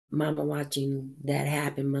Mama watching that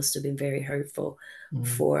happen must have been very hurtful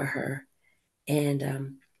for her.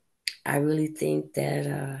 And I really think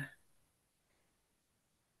that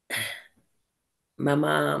my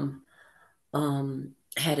mom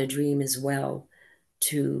had a dream as well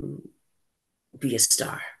to be a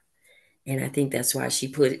star. And I think that's why she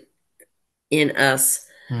put in us,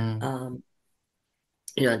 um,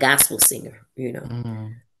 a gospel singer.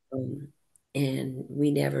 Um, and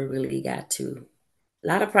we never really got to. A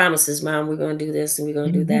lot of promises, Mom, we're going to do this and we're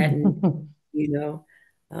going to do that. And, you know,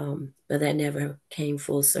 but that never came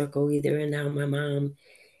full circle either. And now my mom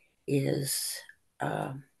is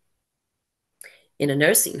um, in a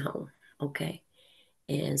nursing home. Okay.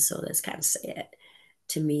 And so that's kind of sad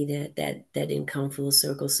to me that didn't come full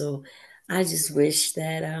circle. So I just wish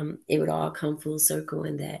that it would all come full circle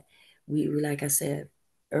and that we would, like I said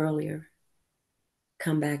earlier,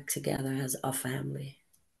 come back together as a family.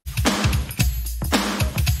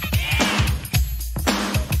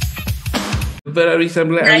 But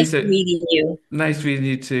Nice meeting you. nice meeting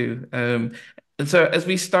you too. And so as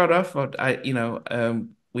we start off,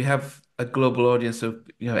 we have a global audience, so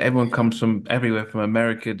everyone comes from everywhere, from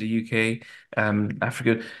America, the UK,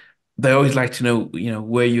 Africa. They always like to know,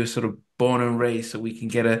 where you're sort of born and raised, so we can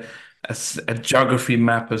get a geography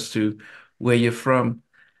map as to where you're from.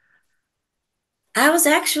 I was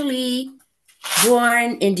actually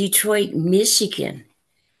born in Detroit, Michigan.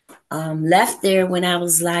 Left there when I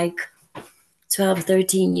was like 12,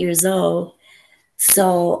 13 years old.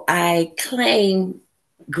 So I claim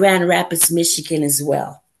Grand Rapids, Michigan as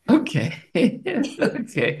well. Okay.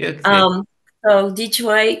 Okay. Um, so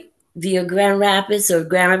Detroit via Grand Rapids or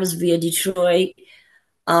Grand Rapids via Detroit.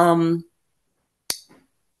 Um,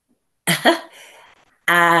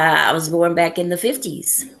 I was born back in the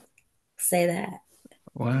 50s. Say that.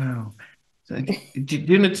 Wow. So,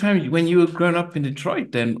 during the time when you were growing up in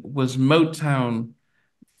Detroit, then was Motown,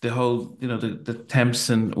 the whole, the Temps,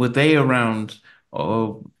 and were they around,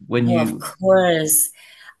 or when Oh, of you? course.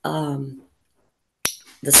 Um,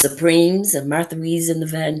 the Supremes, the Martha Reeves and the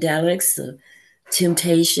Vandelics, the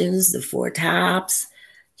Temptations, the Four Tops.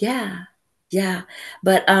 Yeah, yeah.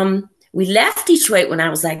 But we left Detroit when I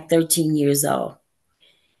was like 13 years old.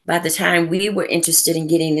 By the time we were interested in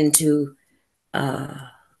getting into uh,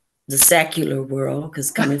 the secular world,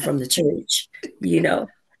 because coming from the church, you know,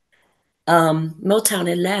 Motown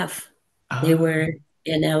had left. They Ah, were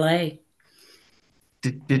in LA.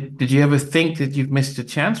 did you ever think that you've missed a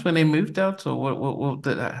chance when they moved out, or what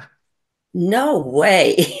did that? No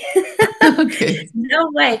way. Okay. No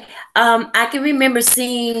way. I can remember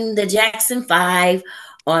seeing the Jackson Five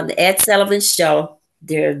on the Ed Sullivan show.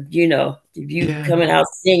 They're, you Yeah. coming out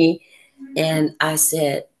singing. And I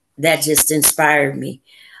said, that just inspired me.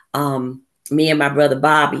 Me and my brother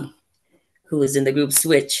Bobby, who was in the group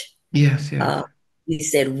Switch, Yes, uh, yes. we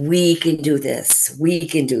said, we can do this. We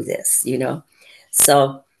can do this.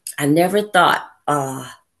 So I never thought,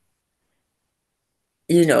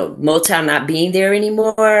 Motown not being there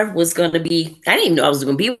anymore was going to be, I didn't even know I was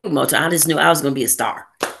going to be with Motown. I just knew I was going to be a star.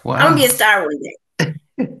 I'm going to be a Wow. star one day.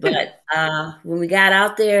 But when we got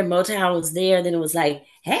out there, Motown was there. Then it was like,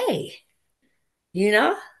 hey, you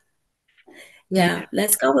know, Yeah. yeah,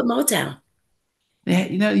 let's go with Motown.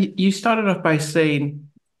 Yeah, you started off by saying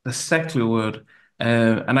the secular word,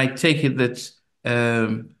 and I take it that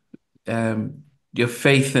your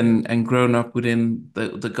faith and growing up within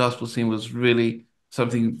the gospel scene was really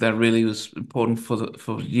something that really was important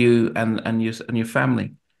for you and your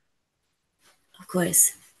family. Of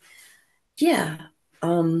course. Yeah.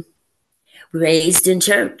 Um, Raised in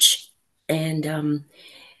church. And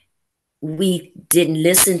we didn't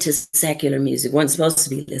listen to secular music. We're supposed to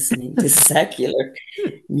be listening to secular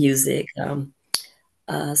music.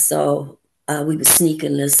 So we would sneak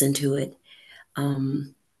and listen to it.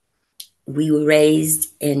 Um, we were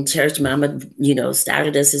raised in church. Mama,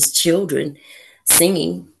 started us as children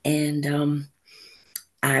singing. And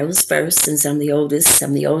I was first since I'm the oldest.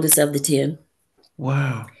 I'm the oldest of the 10.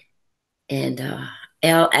 Wow. And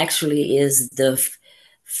Al actually is the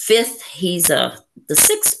fifth. He's the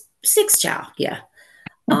sixth child. Yeah.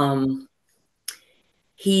 Um,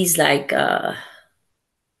 he's like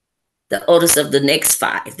the oldest of the next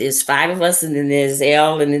five. There's five of us, and then there's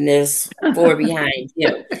L, and then there's four behind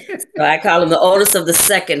him. So I call him the oldest of the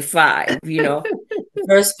second five. The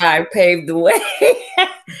first five paved the way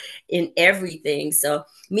in everything. So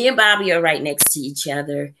me and Bobby are right next to each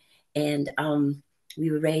other, and we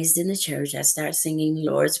were raised in the church. I started singing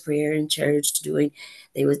Lord's Prayer in church.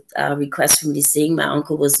 They would request for me to sing. My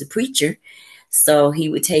uncle was the preacher, so he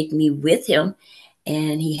would take me with him,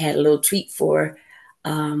 and he had a little treat for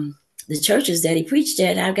the churches that he preached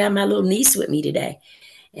at. I got my little niece with me today,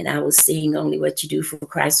 and I was singing "Only What You Do for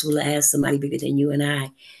Christ Will Last," somebody bigger than you and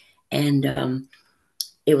I. And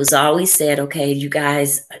it was always said, okay, you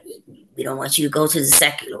guys, we don't want you to go to the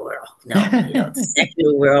secular world. No, the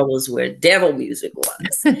secular world was where devil music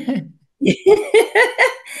was.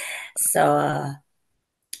 So,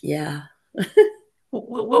 yeah.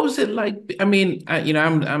 What was it like? I mean,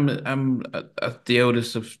 I'm the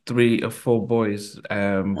oldest of three or four boys,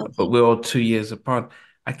 but Okay. we're all 2 years apart.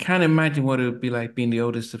 I can't imagine what it would be like being the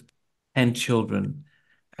oldest of 10 children.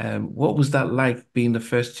 What was that like being the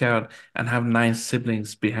first child and have nine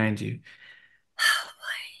siblings behind you?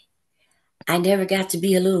 I never got to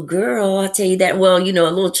be a little girl. I'll tell you that. Well, a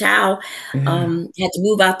little child Yeah. had to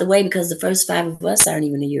move out the way because the first five of us aren't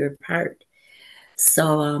even a year apart.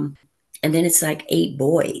 So, and then it's like eight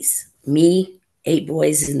boys, me, eight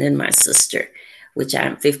boys, and then my sister, which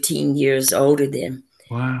I'm 15 years older than.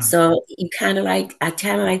 Wow. So I kind of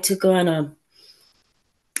like took on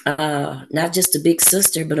not just a big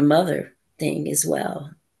sister, but a mother thing as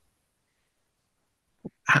well.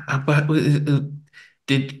 But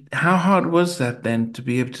how hard was that then to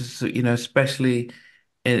be able to, especially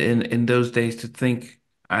in those days to think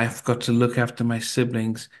I've got to look after my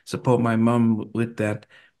siblings, support my mum with that,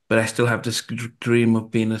 but I still have this dream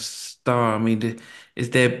of being a star. I mean, is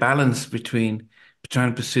there a balance between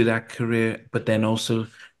trying to pursue that career, but then also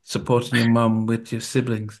supporting your mum with your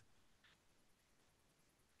siblings?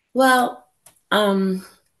 Well, um,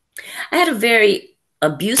 I had a very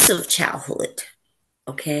abusive childhood.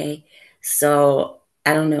 Okay. So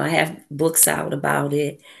I don't know. I have books out about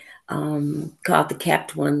it called The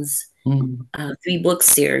Kept Ones, Mm. three-book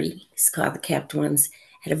series called The Kept Ones.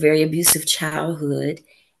 Had a very abusive childhood.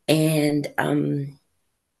 And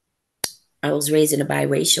I was raised in a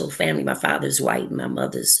biracial family. My father's white, and my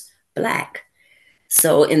mother's black.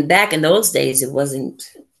 So back in those days, it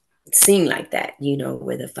wasn't seen like that,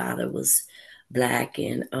 where the father was black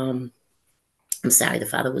and I'm sorry, the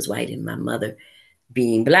father was white and my mother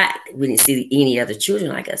being black. We didn't see any other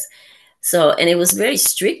children like us. So, and it was very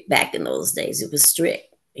strict back in those days. It was strict.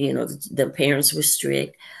 The parents were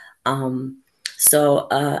strict. Um, so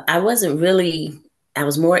I wasn't really, I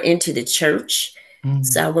was more into the church.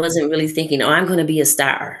 So Mm. I wasn't really thinking, oh, I'm going to be a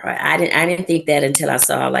star. I didn't think that until I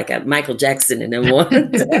saw like a Michael Jackson and then one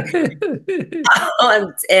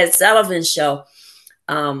on Ed Sullivan's show.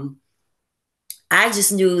 Um, I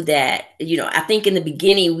just knew that, I think in the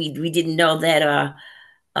beginning we didn't know that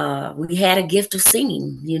we had a gift of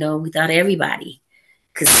singing. We thought everybody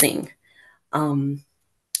could sing. Um,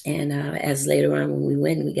 and as later on when we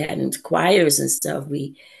went, we got into choirs and stuff.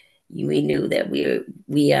 We knew that we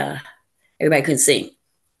everybody couldn't sing.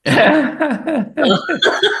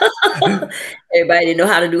 Everybody didn't know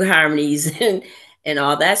how to do harmonies and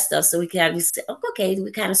all that stuff. So we kind of said, oh, okay,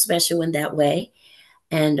 we're kind of special in that way.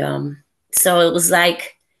 And so it was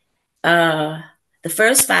like uh, the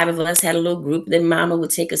first five of us had a little group. Then Mama would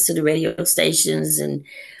take us to the radio stations and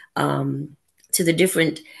um, to the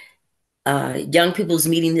different young people's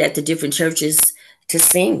meetings at the different churches to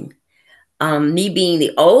sing. Me being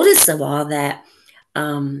the oldest of all that,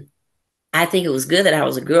 um, I think it was good that I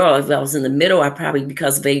was a girl. If I was in the middle, I probably,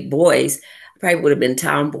 because of eight boys, I probably would have been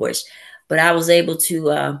tomboyish. But I was able to,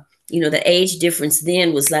 the age difference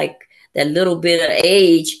then was like that little bit of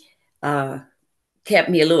age uh, kept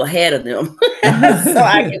me a little ahead of them. So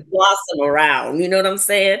I could blossom around. You know what I'm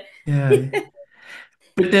saying? Yeah.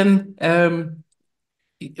 But then,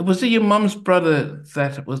 was it your mom's brother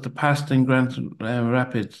that was the pastor in Grand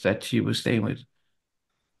Rapids that you were staying with?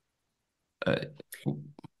 Uh,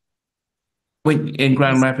 when in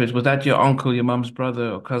Grand Yes. Rapids, was that your uncle, your mom's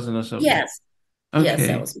brother, or cousin, or something? Yes. Yes, that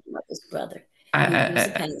Okay. was my mother's brother. I, He was a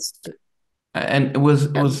I, pastor. and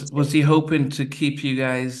was he hoping to keep you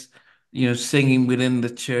guys, singing within the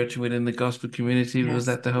church, within the gospel community? Was Yes,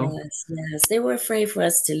 that the hope? yes, yes. They were afraid for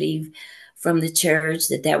us to leave from the church,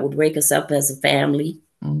 that would break us up as a family,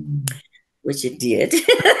 Mm. which it did.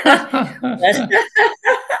 But,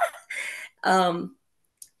 um,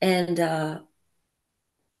 and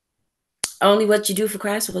only what you do for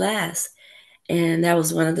Christ will last. And that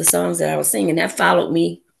was one of the songs that I was singing. That followed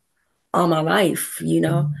me all my life.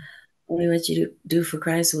 Only what you do for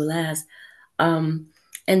Christ will last. Um,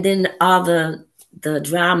 and then all the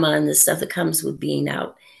drama and the stuff that comes with being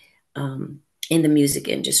out um, in the music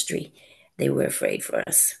industry, they were afraid for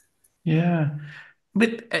us. Yeah.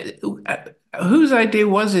 But whose idea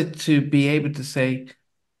was it to be able to say,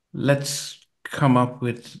 let's come up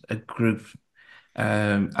with a group,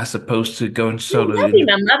 as opposed to going solo? That'd be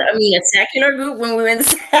my mother. I mean, a secular group when we were in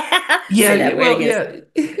the Yeah, say yeah, that word well, again.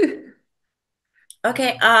 yeah.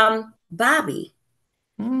 Okay. Bobby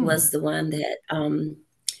was Mm. the one that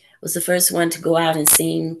was the first one to go out and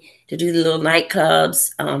sing, to do the little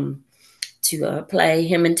nightclubs, to play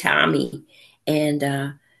him and Tommy. And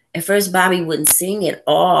at first, Bobby wouldn't sing at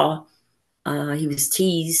all. He was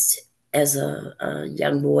teased as a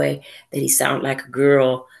young boy that he sounded like a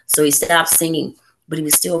girl, so he stopped singing. But he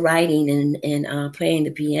was still writing and playing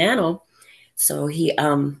the piano. So he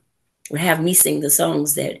would have me sing the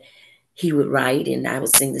songs that he would write, and I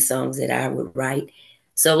would sing the songs that I would write.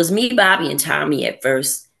 So it was me, Bobby, and Tommy at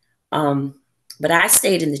first. Um, but I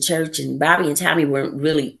stayed in the church, and Bobby and Tommy weren't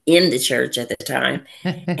really in the church at the time.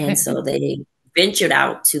 And so they ventured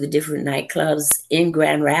out to the different nightclubs in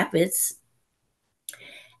Grand Rapids.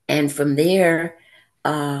 And from there,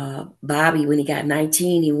 Bobby, when he got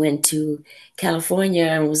 19, he went to California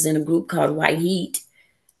and was in a group called White Heat,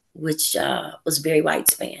 which was Barry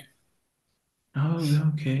White's band.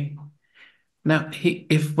 Oh, okay. Now,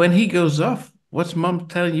 if when he goes off, what's mom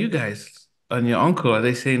telling you guys and your uncle? Are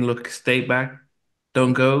they saying, "Look, stay back,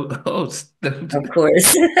 don't go"? Oh, don't. Of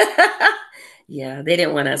course. Yeah, they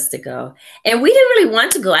didn't want us to go. And we didn't really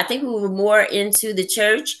want to go. I think we were more into the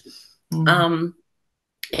church. Mm. Um,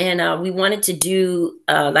 and we wanted to do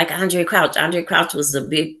like Andre Crouch. Andre Crouch was a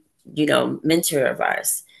big, mentor of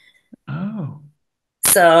ours. Oh.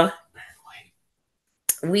 So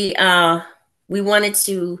we we wanted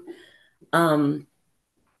to um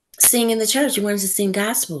sing in the church. We wanted to sing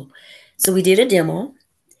gospel. So we did a demo.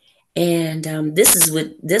 And this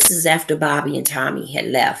is after Bobby and Tommy had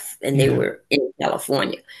left and they Yeah. were in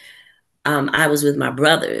California. I was with my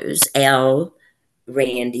brothers, Al,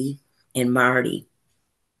 Randy, and Marty.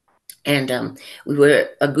 And we were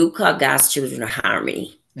a group called God's Children of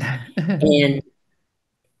Harmony. And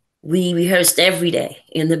we rehearsed every day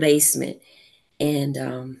in the basement.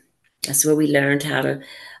 And that's where we learned how to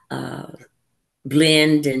uh,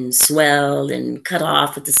 blend and swell and cut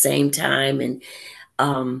off at the same time. And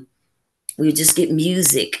um, we would just get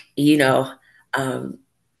music, um,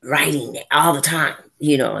 writing all the time,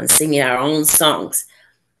 and singing our own songs.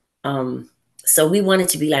 Um, so we wanted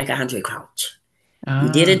to be like Andre Crouch. We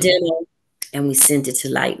did a Ah. demo and we sent it to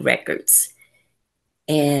Light Records.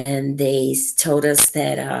 And they told us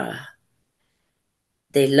that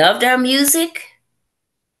they loved our music,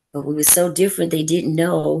 but we were so different they didn't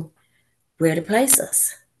know where to place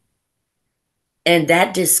us. And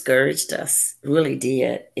that discouraged us, really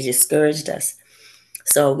did. It discouraged us.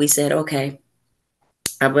 So we said, okay,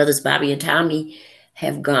 our brothers Bobby and Tommy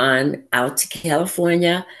have gone out to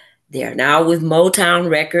California. They are now with Motown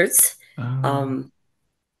Records. Oh. Um,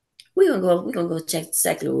 we're gonna go check the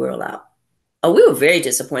secular world out. Oh, we were very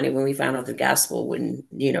disappointed when we found out the gospel wouldn't,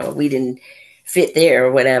 we didn't fit there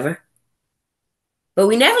or whatever. But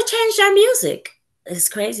we never changed our music. It's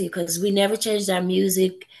crazy because we never changed our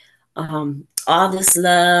music. All this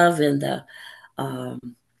love and the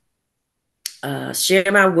um,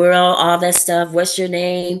 share my world, all that stuff. What's your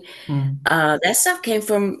name? Mm. That stuff came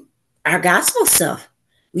from our gospel stuff.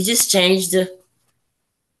 We just changed it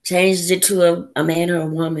to a man or a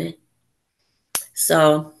woman.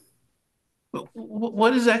 So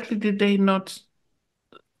What exactly did they not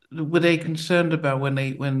were they concerned about when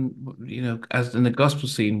as in the gospel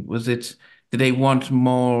scene? Was it did they want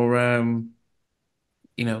more I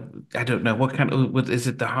don't know what kind of is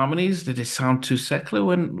it the harmonies? Did it sound too secular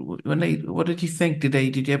when they what did you think? Did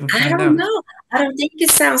you ever I find don't out? know. I don't think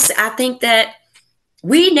it sounds. I think that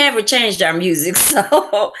we never changed our music,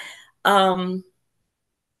 so um,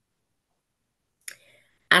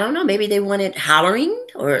 I don't know. Maybe they wanted hollering,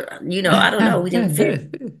 or I don't know. We didn't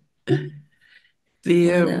fit. I The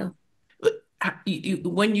don't know.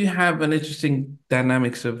 when you have an interesting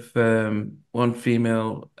dynamics of one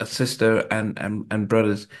female, a sister, and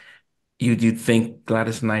brothers, you'd think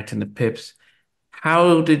Gladys Knight and the Pips.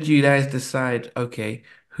 How did you guys decide, okay,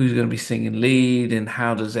 who's going to be singing lead and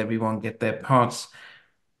how does everyone get their parts,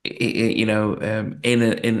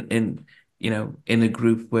 in a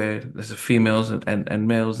group where there's a females and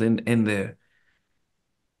males in there?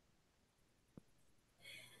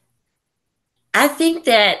 I think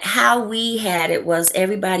that how we had it was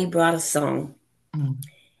everybody brought a song Mm.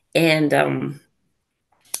 and a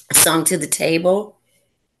song to the table,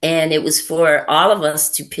 and it was for all of us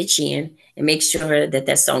to pitch in and make sure that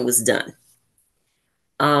that song was done.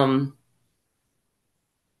 Um,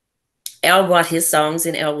 El brought his songs,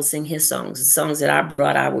 and El would sing his songs. The songs that I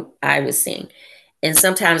brought, I would sing, and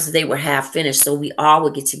sometimes they were half finished, so we all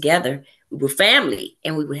would get together. We were family,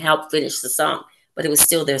 and we would help finish the song, but it was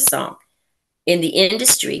still their song. In the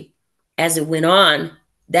industry, as it went on,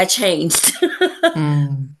 that changed.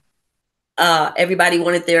 Mm. Everybody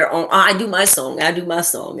wanted their own. Oh, I do my song. I do my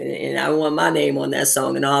song, and I want my name on that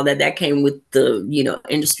song and all that. That came with the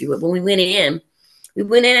industry. But when we went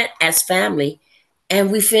in as family,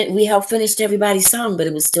 and we helped finish everybody's song, but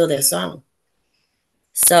it was still their song.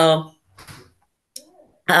 So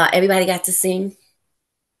everybody got to sing,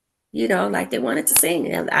 like they wanted to sing.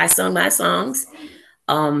 And I sung my songs.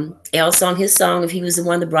 L sung his song. If he was the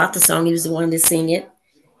one that brought the song, he was the one to sing it.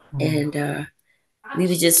 Mm. And we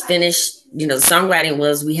would just finish. The songwriting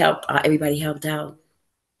was we helped. Everybody helped out.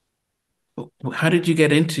 How did you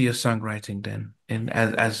get into your songwriting then? And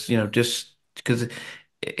as just because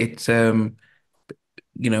it's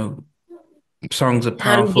you know, songs are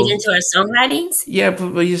How do we get powerful. into our songwritings? Yeah,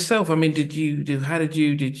 but yourself, I mean,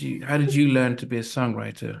 how did you learn to be a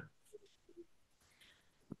songwriter?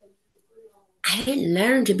 I didn't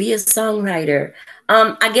learn to be a songwriter.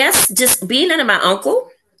 I guess just being under my uncle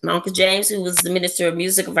James, who was the minister of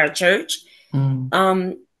music of our church. Mm.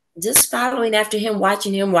 Um, just following after him,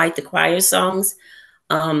 watching him write the choir songs.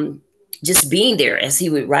 Um, just being there as he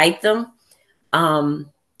would write them. Um,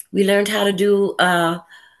 we learned how to do a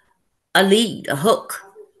lead, a hook,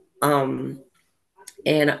 um,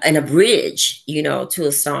 and a bridge, to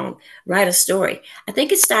a song. Write a story. I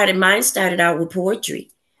think mine started out with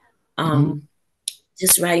poetry. Mm. Um,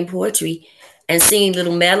 just writing poetry and singing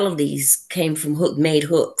little melodies came from made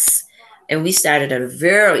hooks. And we started at a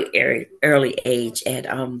very early age at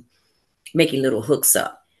making little hooks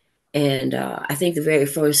up. And I think the very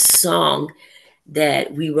first song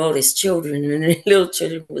that we wrote as children and little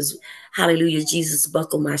children was Hallelujah, Jesus,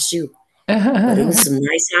 Buckle My Shoe. But it was some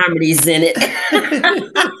nice harmonies in it.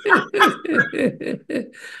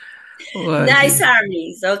 Well, Nice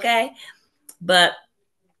harmonies, okay? But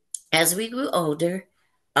as we grew older,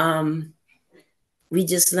 um, we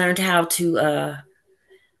just learned how to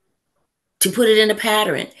put it in a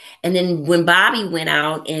pattern. And then when Bobby went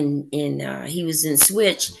out and he was in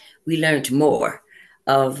Switch, we learned more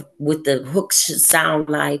of what the hooks should sound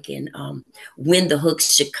like and when the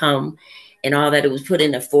hooks should come and all that. It was put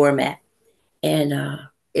in a format. And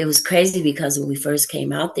it was crazy because when we first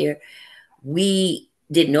came out there, we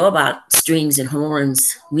didn't know about strings and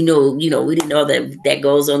horns. We know, we didn't know that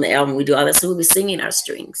goes on the album. We do all that. So we were singing our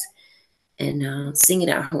strings and singing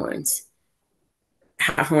our horn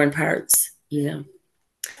parts.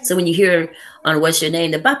 So when you hear on What's Your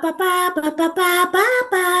Name, the ba ba ba ba ba ba ba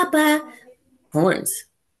ba ba horns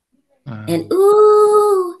and wow.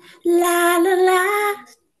 ooh la la la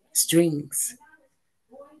strings.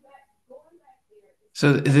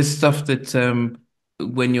 So is this stuff that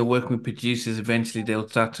when you're working with producers, eventually they'll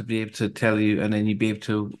start to be able to tell you, and then you'll be able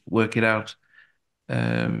to work it out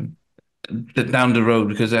um, down the road?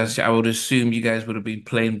 Because as I would assume, you guys would have been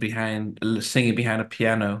singing behind a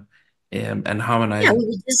piano, and Yeah, we harmonizing.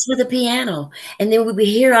 would just with a piano, and then we would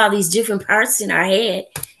hear all these different parts in our head,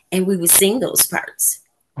 and we would sing those parts.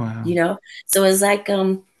 You Wow. know, so it's like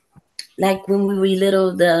when we were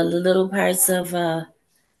little, the little parts of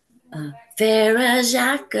Farah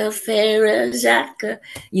Jacques, Farah Jacques,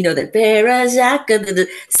 that Farah Jacques, the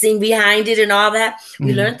sing behind it and all that.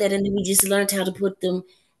 We Mm. learned that, and then we just learned how to put them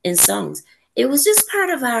in songs. It was just part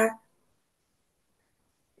of our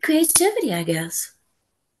creativity, I guess.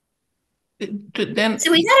 Then, So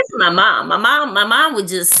we got it from my mom. My mom would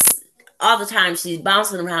just all the time she's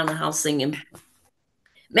bouncing around the house singing,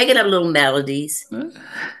 making up little melodies,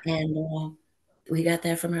 and we got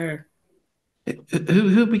that from her.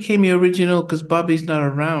 who became your original? Because Bobby's not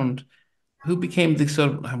around. Who became the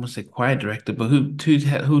sort of, I won't say choir director, but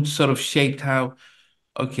who sort of shaped how,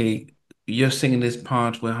 okay, you're singing this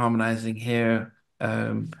part, we're harmonizing here,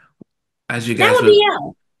 as you That guys would were, be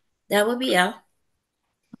L. That would be L.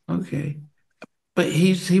 okay. But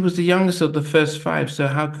he was the youngest of the first five, so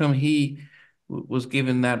how come he was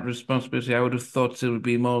given that responsibility? I would have thought it would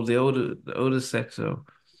be more of the older set. So,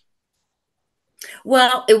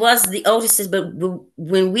 Well, it was the oldest, but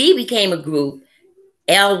when we became a group,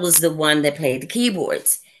 L was the one that played the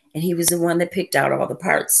keyboards, and he was the one that picked out all the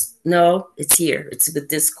parts. No, it's here. It's with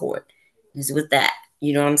this chord. It's with that.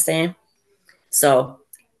 You know what I'm saying? So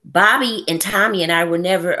Bobby and Tommy and I were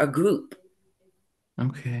never a group.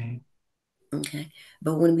 okay. Okay.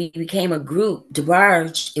 But when we became a group,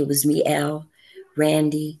 DeBarge, it was me, L,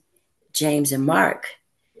 Randy, James, and Mark.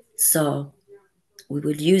 So we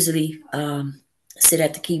would usually sit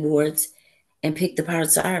at the keyboards and pick the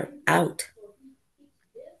parts out.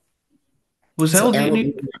 Was So L the L would be.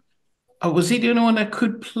 only? Oh, was he the only one that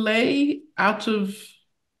could play out of?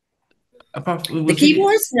 The Was he?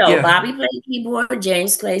 keyboards? No, Yeah. Bobby played keyboard.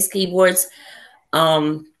 James plays keyboards.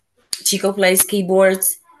 Um, Chico plays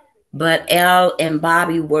keyboards. But Elle and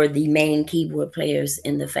Bobby were the main keyboard players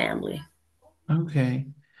in the family. Okay.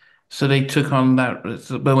 So they took on that,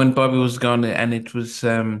 but when Bobby was gone and it was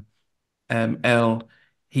L,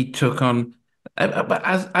 he took on. But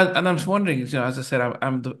and I was wondering, as I said,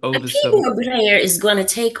 I'm the A oldest of. keyboard player is going to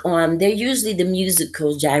take on, they're usually the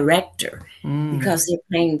musical director Mm, because they're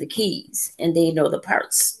playing the keys and they know the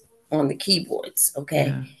parts on the keyboards. Okay.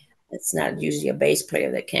 yeah. It's not usually a bass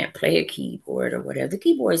player that can't play a keyboard or whatever. The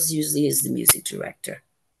keyboard usually is the music director.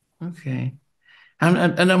 Okay.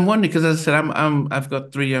 And I'm wondering because as I said, I've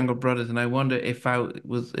got three younger brothers, and I wonder if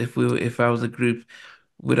if I was a group,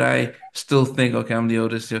 would I still think, okay, I'm the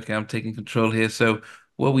oldest, okay, I'm taking control here. So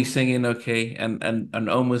were we singing okay and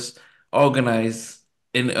almost organize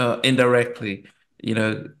indirectly, you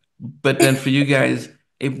know? But then for you guys,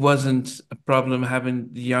 it wasn't a problem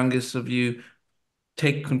having the youngest of you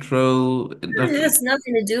take control. It has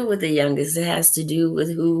nothing to do with the youngest. It has to do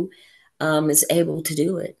with who is able to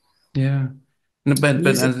do it. Yeah. No, but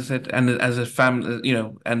Music. as I said, and as a family,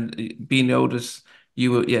 and being the oldest,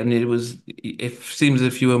 you were, yeah, and it seems as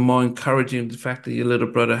if you were more encouraging the fact that your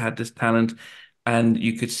little brother had this talent, and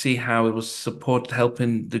you could see how it was support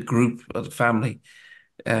helping the group of the family,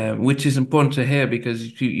 which is important to hear because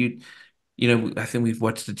I think we've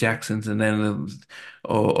watched the Jacksons and then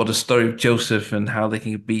or the story of Joseph and how they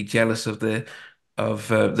can be jealous of the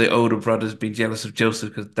older brothers being jealous of Joseph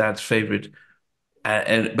because dad's favorite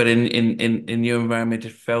but in your environment,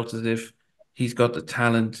 it felt as if he's got the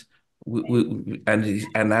talent,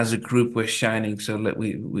 and as a group, we're shining. So let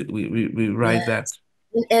we ride that.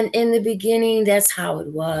 Yes. And in the beginning, that's how it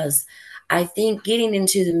was. I think getting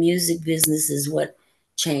into the music business is what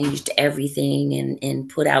changed everything and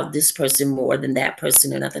put out this person more than that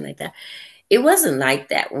person or nothing like that. It wasn't like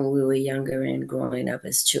that when we were younger and growing up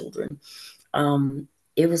as children.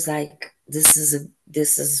 It was like this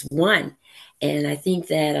is one. And I think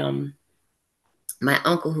that my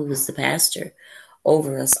uncle, who was the pastor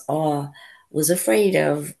over us all, was afraid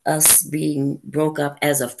of us being broke up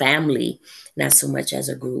as a family, not so much as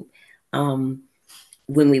a group, um,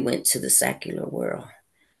 when we went to the secular world,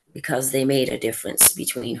 because they made a difference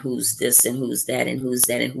between who's this and who's that and who's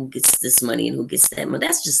that and who gets this money and who gets that money.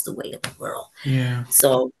 That's just the way of the world. Yeah,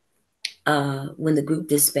 So when the group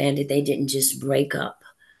disbanded, they didn't just break up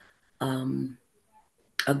um,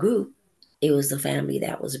 a group. It was the family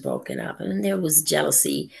that was broken up, and there was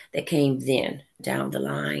jealousy that came then down the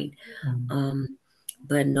line. mm, Um,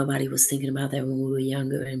 but nobody was thinking about that when we were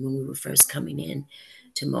younger and when we were first coming in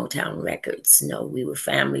to Motown Records. No, we were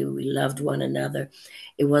family. We loved one another.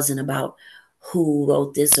 It wasn't about who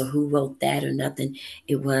wrote this or who wrote that or nothing.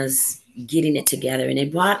 It was getting it together, and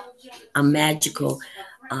it brought a magical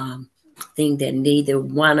um, thing that neither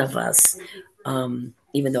one of us,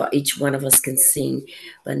 even though each one of us can sing,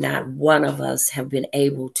 but not one of us have been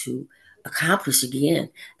able to accomplish again.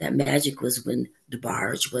 That magic was when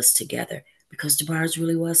DeBarge was together, because DeBarge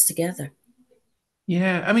really was together.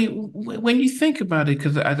 yeah. I mean, when you think about it,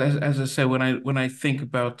 because as I say, when I think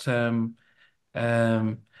about um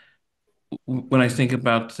when I think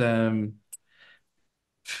about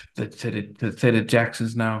the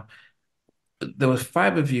Jacksons now. There was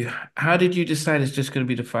five of you. How did you decide it's just going to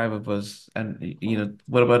be the five of us? And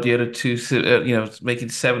what about the other two? Making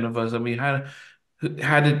seven of us. I mean, how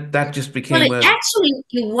did that just Well, became it well? actually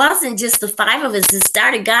it wasn't just the five of us. It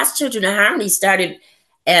started, God's Children of Harmony started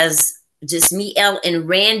as just me, Elle, and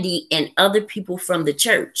Randy, and other people from the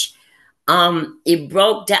church. It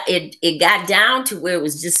broke down. It got down to where it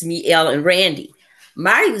was just me, Elle, and Randy.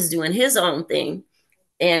 Marty was doing his own thing,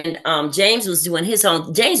 and James was doing his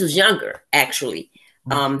own. James was younger, actually.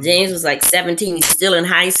 Okay, James was like 17. He's still in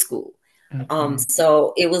high school. okay,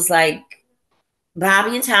 So it was like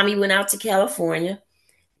Bobby and Tommy went out to California,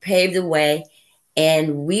 paved the way,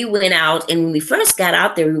 and we went out. And when we first got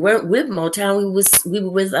out there, we weren't with Motown. We were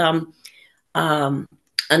with um,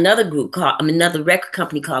 another group called, another record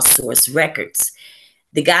company called Source Records.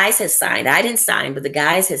 The guys had signed. I didn't sign, but the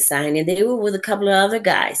guys had signed, and they were with a couple of other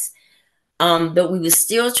guys. But we were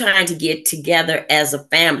still trying to get together as a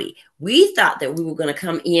family. We thought that we were going to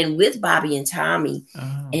come in with Bobby and Tommy,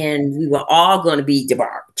 oh, and we were all going to be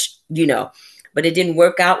DeBarge. But it didn't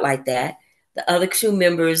work out like that. The other two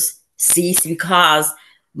members ceased because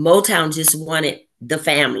Motown just wanted the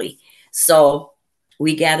family. So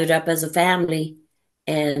we gathered up as a family,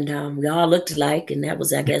 and we all looked alike, and that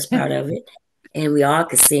was, I guess, part of it. And we all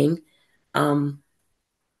could sing, um,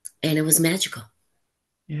 and it was magical.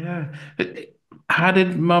 yeah. How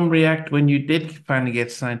did Mum react when you did finally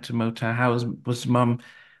get signed to Motown? How was Mum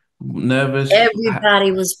nervous?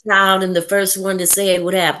 Everybody was proud and the first one to say it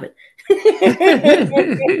would happen.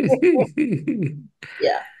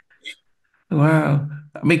 Yeah. Wow.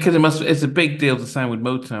 I mean, because it's a big deal to sign with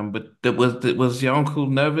Motown, but was your uncle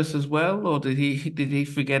nervous as well, or did he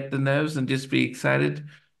forget the nerves and just be excited?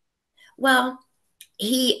 Well,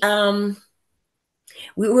 he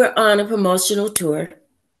we were on a promotional tour,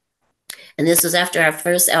 and this was after our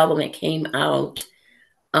first album that came out.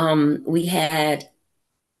 We had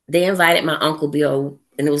they invited my uncle Bill,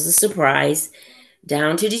 and it was a surprise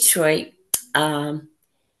down to Detroit. Um,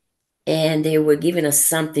 and they were giving us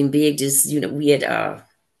something big. Just we had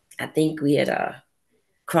I think we had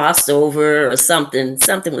crossed over or something.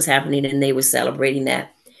 Something was happening, and they were celebrating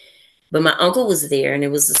that. But my uncle was there, and it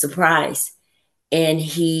was a surprise. And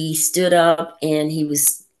he stood up and he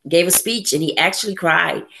was gave a speech, and he actually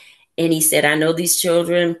cried. And he said, "I know these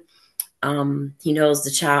children. He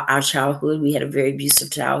knows our childhood. We had a very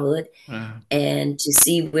abusive childhood, Uh, and to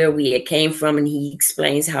see where we had came from." And he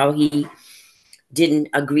explains how he didn't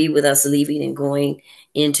agree with us leaving and going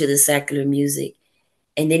into the secular music.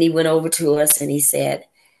 And then he went over to us and he said,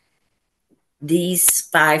 "These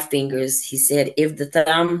five fingers," he said, "if the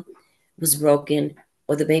thumb was broken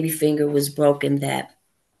or the baby finger was broken, that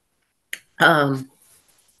um,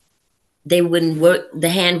 they wouldn't work, the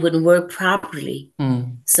hand wouldn't work properly."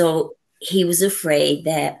 mm, So he was afraid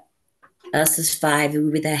that us as five, we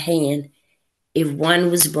were the hand, if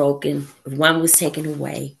one was broken, if one was taken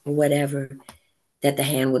away or whatever, that the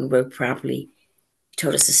hand wouldn't work properly. He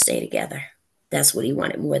told us to stay together. That's what he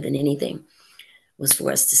wanted more than anything, was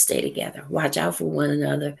for us to stay together. Watch out for one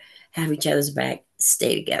another, have each other's back,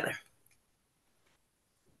 stay together.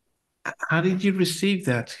 how did you receive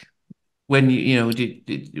that when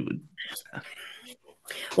did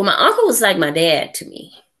Well, my uncle was like my dad to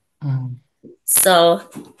me. mm, So,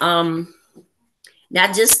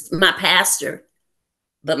 not just my pastor,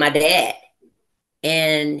 but my dad.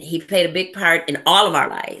 And he played a big part in all of our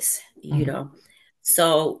lives. mm.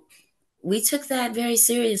 So we took that very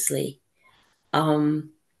seriously.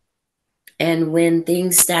 Um, and when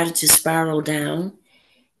things started to spiral down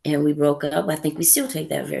and we broke up, I think we still take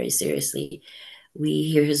that very seriously. We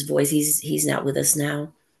hear his voice. He's not with us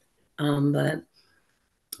now, but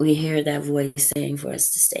we hear that voice saying for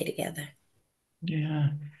us to stay together. Yeah.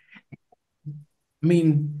 I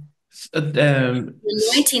mean, The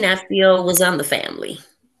anointing, I feel, was on the family.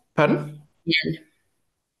 pardon? And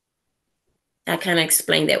I kind of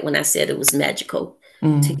explained that when I said it was magical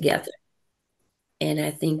Mm. together. And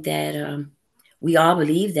I think that we all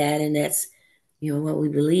believe that, and that's what we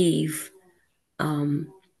believe.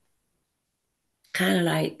 Um, Kind of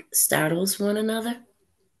like startles one another.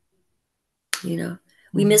 You know,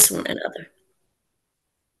 we Mm. miss one another.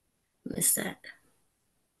 Miss that.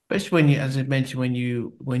 Especially when as I mentioned,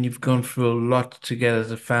 when you've gone through a lot together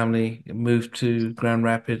as a family, moved to Grand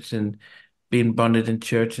Rapids and being bonded in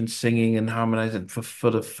church and singing and harmonizing for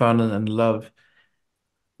the fun and love.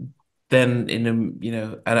 Then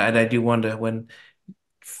and I do wonder when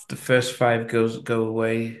the first five go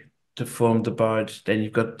away to form the Barge, then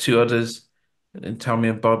you've got two others, and Tommy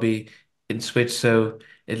and Bobby in Switch, so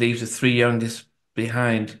it leaves the three youngest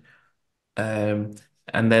behind. Um,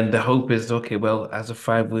 and then the hope is, okay, well, as a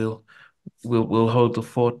five, we'll hold the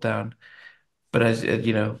fort down. But as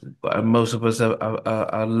most of us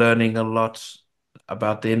are learning a lot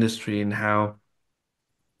about the industry and how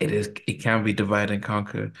it can be divide and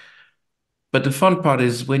conquer. But the fun part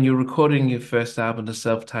is when you're recording your first album, the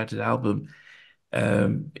self-titled album,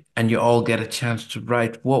 and you all get a chance to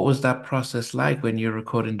write. What was that process like when you're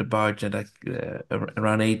recording the Barge at like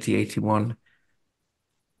around 80, 81?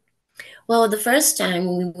 Well, the first time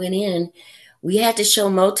when we went in, we had to show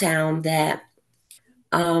Motown that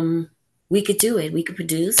um, we could do it. We could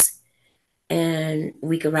produce and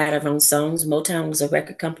we could write our own songs. Motown was a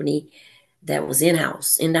record company that was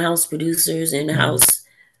in-house producers, Mm. in-house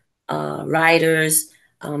writers.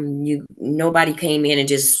 You Nobody came in and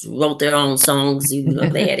just wrote their own songs.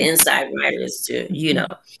 They had inside writers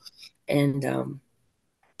and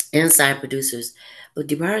inside producers. But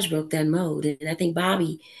DeBarge broke that mode, and I think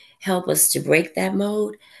Bobby helped us to break that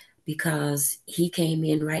mode because he came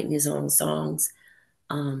in writing his own songs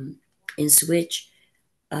um, in Switch,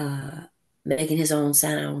 uh, making his own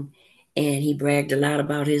sound, and he bragged a lot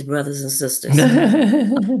about his brothers and sisters.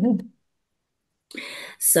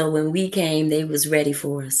 So when we came, they was ready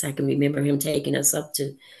for us. I can remember him taking us up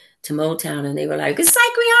to Motown, and they were like, "It's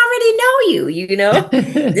like we already know you.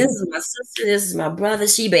 This is my sister, this is my brother.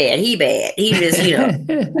 She bad, he bad. He just.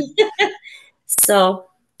 So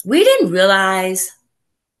we didn't realize.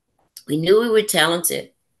 We knew we were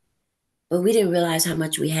talented, but we didn't realize how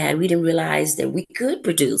much we had. We didn't realize that we could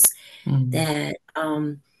produce. Mm. That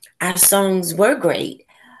our songs were great.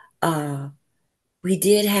 Uh, we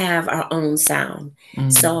did have our own sound.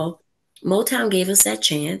 Mm, So Motown gave us that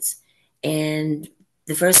chance. And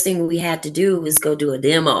the first thing we had to do was go do a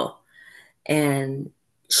demo and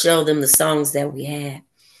show them the songs that we had.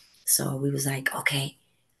 So we was like, okay.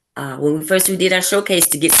 When we did our showcase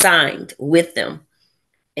to get signed with them.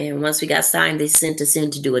 And once we got signed, they sent us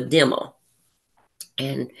in to do a demo.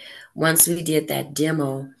 And once we did that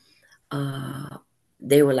demo, uh,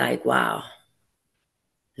 they were like, wow,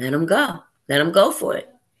 let them go. Let them go for it.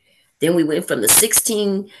 Then we went from the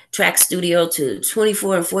 16 track studio to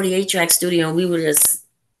 24 and 48 track studio, and we were just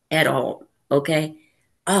at all. Okay.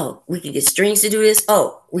 Oh, we could get strings to do this.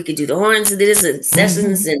 Oh, we could do the horns to this and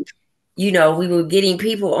sessions. mm, And, we were getting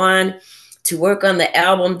people on to work on the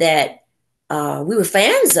album that we were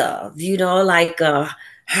fans of, like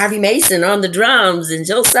Harvey Mason on the drums and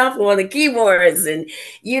Joe Sample on the keyboards. And,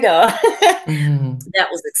 mm. that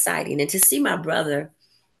was exciting. And to see my brother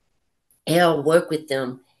L work with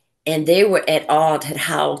them, and they were at awe at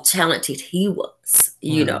how talented he was.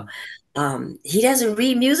 Wow. He doesn't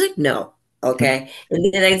read music, no, okay.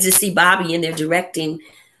 And then I just see Bobby in there directing,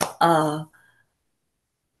 uh,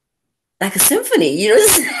 like a symphony.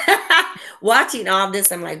 Watching all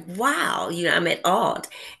this, I'm like, wow. I'm at awe,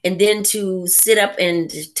 and then to sit up and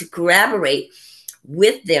to collaborate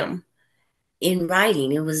with them in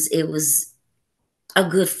writing, it was a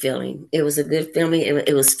good feeling. It was a good feeling.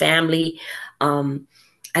 It was family. Um,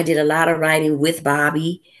 I did a lot of writing with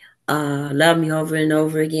Bobby. Love Me Over and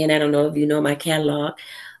Over Again. I don't know if you know my catalog.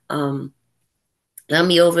 Um, Love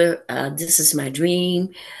Me Over, This Is My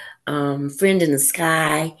Dream, Friend in the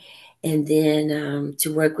Sky. And then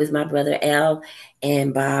to work with my brother L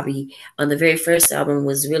and Bobby on the very first album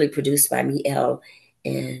was really produced by me, L,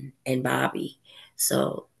 and Bobby.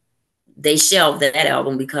 So they shelved that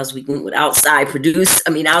album because we went with outside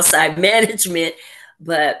management.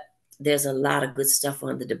 But there's a lot of good stuff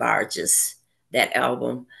on the DeBarges, that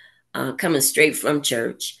album, coming straight from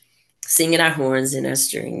church, singing our horns and our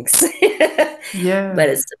strings. But Yeah.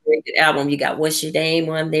 it's a very good album. You got What's Your Name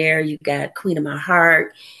on there. You got Queen of My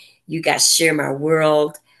Heart. You got Share My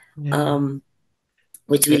World, Yeah. um,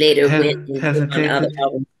 which we Yeah. later went and did on other Hesitated.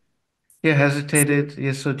 albums. Yeah, hesitated.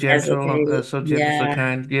 You're so gentle, Hesitated. so gentle, so Yeah.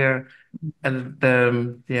 kind. Yeah.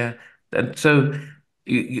 And yeah, and so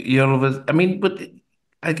you all of us. I mean, but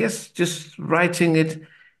I guess just writing it,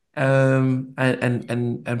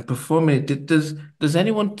 and performing it. Does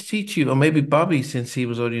anyone teach you, or maybe Bobby, since he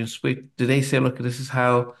was audience sweet, do they say, look, this is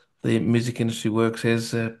how the music industry works?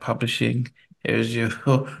 Here's publishing. Here's your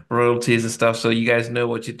royalties and stuff, so you guys know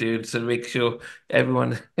what you're doing. So make sure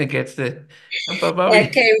everyone gets the. But That Bobby,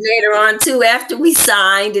 came later on too, after we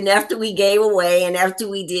signed and after we gave away and after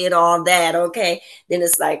we did all that. Okay. Then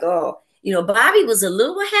it's like, oh, Bobby was a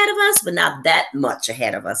little ahead of us, but not that much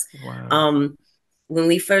ahead of us. wow, Um, when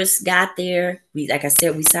we first got there, like I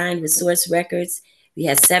said, we signed with Source Records. We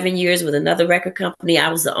had 7 years with another record company. I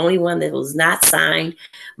was the only one that was not signed.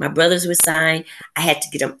 My brothers were signed. I had to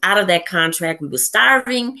get them out of that contract. We were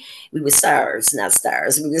starving. We were stars, not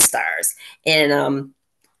stars. We were stars. And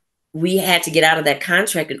we had to get out of that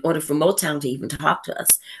contract in order for Motown to even talk to us.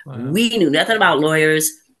 wow, We knew nothing about lawyers,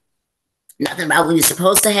 nothing about we were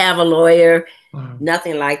supposed to have a lawyer, wow,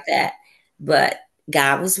 nothing like that. But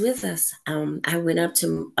God was with us. I went up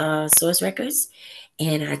to Source Records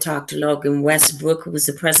and I talked to Logan Westbrook, who was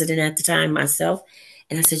the president at the time, myself.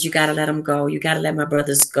 And I said, you got to let them go. You got to let my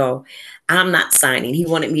brothers go. I'm not signing. He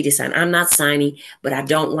wanted me to sign. I'm not signing, but I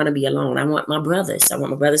don't want to be alone. I want my brothers. I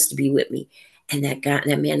want my brothers to be with me. And that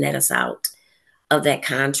man let us out of that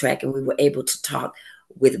contract, and we were able to talk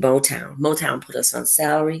with Motown. Motown put us on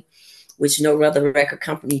salary, which no other record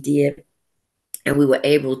company did, and we were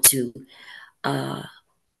able to uh,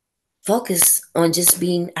 focus on just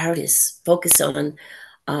being artists, focus on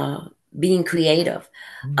being creative.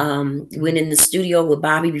 Went in the studio with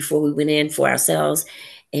Bobby before we went in for ourselves,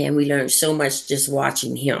 and we learned so much just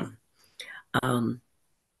watching him. Um,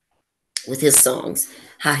 with his songs,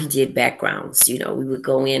 how he did backgrounds. We would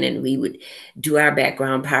go in and we would do our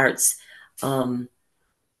background parts, and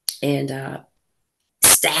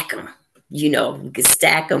stack them. We could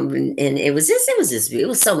stack them, and it was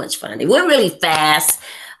so much fun. It went really fast.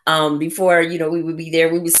 Before we would be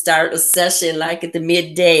there, we would start a session like at the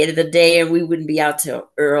midday of the day, and we wouldn't be out till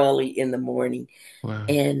early in the morning. wow.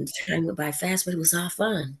 And time went by fast, but it was all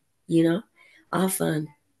fun. You know, all fun.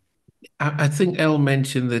 I think Elle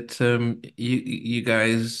mentioned that you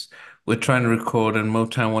guys were trying to record and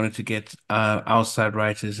Motown wanted to get outside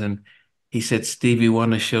writers, and he said Stevie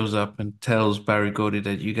Wonder shows up and tells Barry Gordy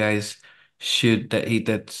that you guys should that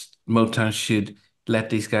Motown should let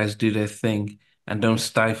these guys do their thing and don't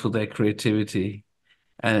stifle their creativity.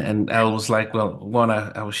 And Al was like, well, one,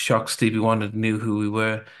 I was shocked Stevie Wonder knew who we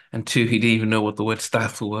were, and two, he didn't even know what the word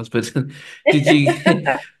stifle was. But did you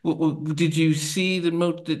did you see the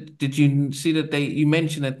Mo did you see that you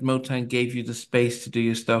mentioned that Motown gave you the space to do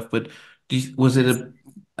your stuff, but was it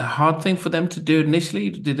a hard thing for them to do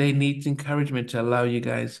initially? Did they need encouragement to allow you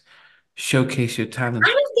guys showcase your I talent?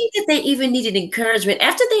 don't think that they even needed encouragement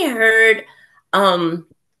after they heard um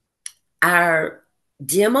our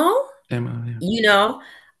demo, Demo, yeah. you know.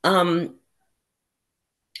 Um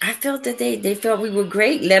I felt that they felt we were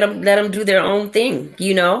great. Let them do their own thing,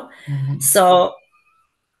 you know. Mhm. So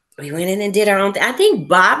we went in and did our own thing. I think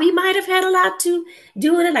Bobby might have had a lot to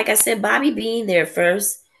do with it. Like I said, Bobby being there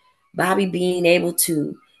first, Bobby being able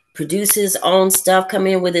to produce his own stuff, come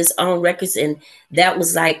in with his own records, and that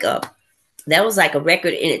was like a that was like a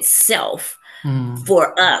record in itself Mm.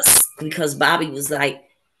 for us because Bobby was like,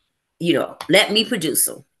 let me produce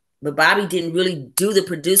them. But Bobby didn't really do the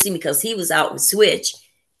producing because he was out with Switch.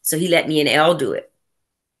 So he let me and Elle do it.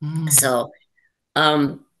 Mm. So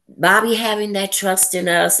Bobby having that trust in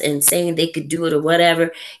us and saying they could do it or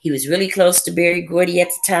whatever, he was really close to Barry Gordy at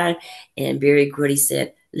the time. And Barry Gordy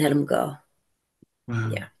said, let him go.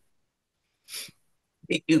 Wow. Yeah.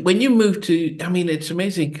 When you move to, I mean, it's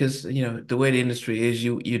amazing because the way the industry is,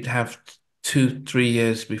 you'd have 2, 3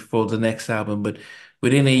 years before the next album, but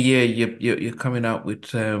within a year, you're coming out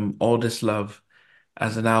with All This Love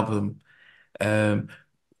as an album. Um,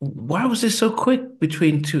 why was it so quick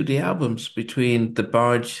between the albums, between The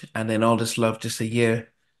Barge and then All This Love, just a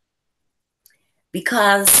year?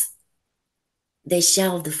 Because they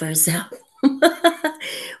shelved the first album.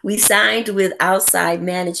 We signed with outside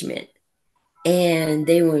management and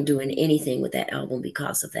they weren't doing anything with that album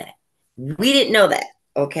because of that. We didn't know that.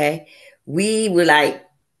 Okay. We were like,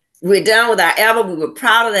 we're done with our album. We were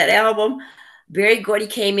proud of that album. Barry Gordy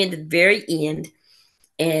came in at the very end,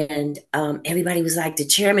 and everybody was like, the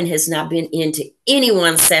chairman has not been into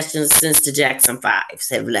anyone's sessions since the Jackson Fives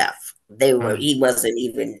have left. Wow. He wasn't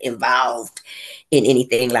even involved in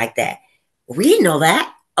anything like that. We didn't know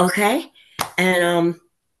that. Okay. And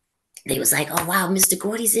they was like, oh wow, Mr.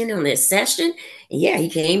 Gordy's in on this session. And yeah, he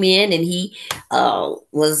came in and he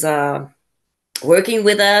was working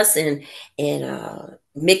with us and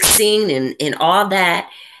mixing and all that.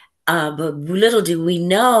 But little did we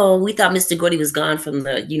know, we thought Mr. Gordy was gone from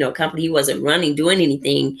the company. He wasn't running, doing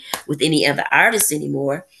anything with any other artists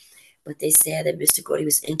anymore. But they said that Mr. Gordy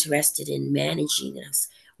was interested in managing us.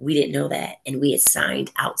 We didn't know that, and we had signed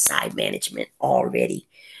outside management already.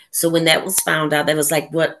 So when that was found out, that was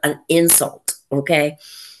like what an insult. Okay,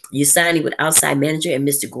 you signing with outside manager, and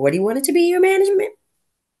Mr. Gordy wanted to be your management.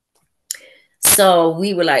 So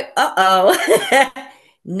we were like, uh-oh.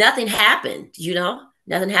 Nothing happened,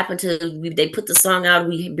 Nothing happened till they put the song out.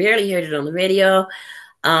 We barely heard it on the radio.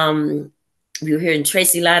 Um, we were hearing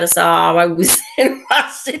Tracy Lattisaw while we was in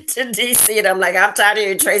Washington, D.C. And I'm like, I'm tired of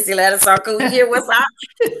hearing Tracy Lattisaw. Can we hear what's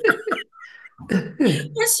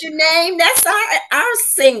your name? That's our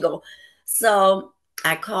single. So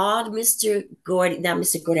I called Mr. Gordy, not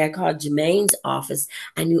Mr. Gordy, I called Jermaine's office.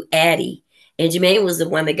 I knew Addie. And Jermaine was the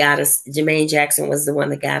one that got us, Jermaine Jackson was the one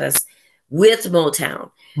that got us with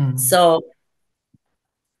Motown. Hmm. So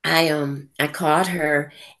I called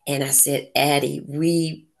her and I said, Addie,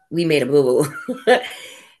 we made a boo boo.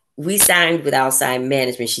 We signed with outside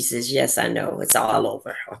management. She says, yes, I know. It's all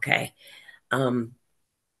over. Okay. Um,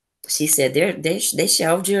 she said they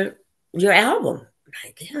shelved your album. I'm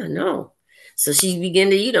like, yeah, no. So she began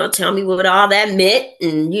to, tell me what all that meant.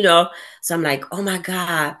 And, so I'm like, oh my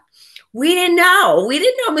God, we didn't know. We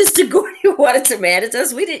didn't know Mr. Gordy wanted to manage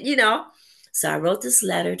us. We didn't. So I wrote this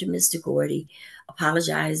letter to Mr. Gordy,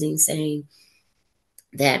 apologizing, saying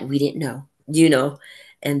that we didn't know,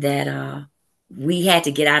 and that we had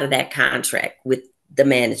to get out of that contract with the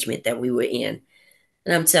management that we were in.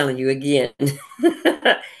 And I'm telling you again,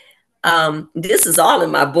 this is all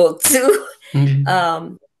in my book too. Mhm.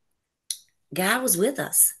 Um, God was with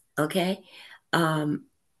us. Okay. Um,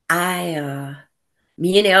 I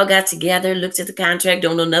Me and Elle got together, looked at the contract,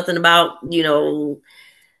 don't know nothing about,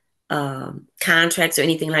 contracts or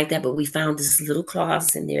anything like that, but we found this little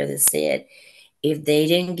clause in there that said if they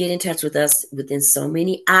didn't get in touch with us within so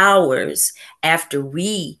many hours after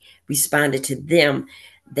we responded to them,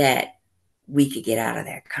 that we could get out of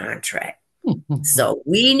that contract. So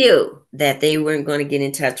we knew that they weren't going to get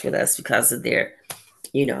in touch with us because of their,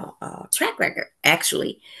 track record.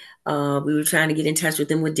 Actually, we were trying to get in touch with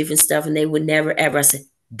them with different stuff, and they would never ever. I said,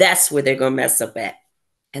 that's where they're going to mess up at,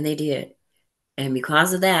 and they did. And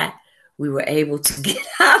because of that, we were able to get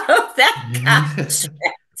out of That got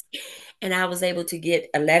and I was able to get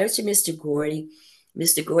a letter to Mr. Gordy.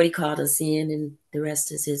 Mr. Gordy called us in, and the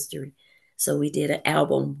rest is history. So we did an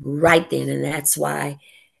album right then, and that's why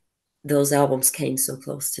those albums came so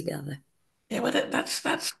close together. Yeah, well, that's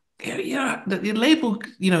yeah, yeah. Your label,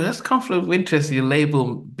 that's conflict of interest. Your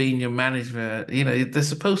label being your manager, they're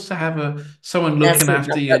supposed to have someone That's looking what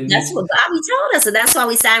after your that's what music. Bobby told us, and that's why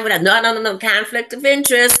we signed with us. No, no, no, no, conflict of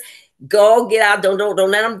interest. Go get out. Don't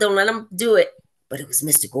let them do it. But it was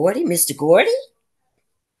Mr. Gordy. Mr. Gordy.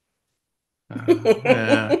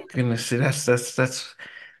 Yeah, goodness, see,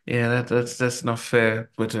 yeah, that's not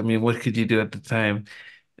fair. But I mean, what could you do at the time?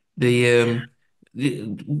 The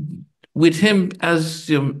the, with him as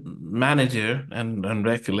your manager and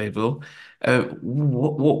record label,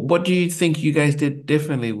 what do you think you guys did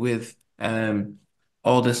differently with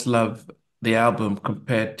All This Love, the album,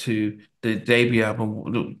 compared to the debut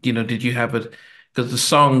album? Did you have it? Because the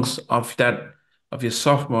songs of your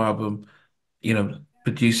sophomore album,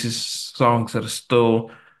 produces songs that are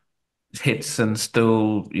still hits and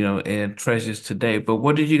still, treasures today. But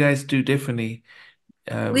what did you guys do differently?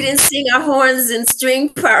 We Um, didn't sing our horns in string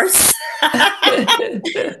parts.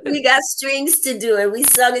 We got strings to do it. We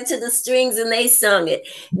sung it to the strings and they sung it.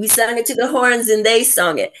 We sung it to the horns and they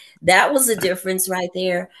sung it. That was the difference right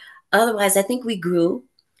there. Otherwise, I think we grew.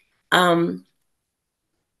 Um,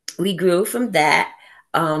 we grew from that.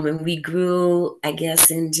 And we grew, I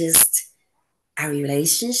guess, in just our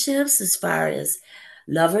relationships as far as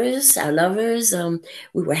lovers, our lovers.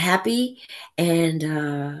 We were happy.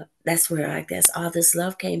 And that's where I guess all this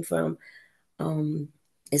love came from. Um,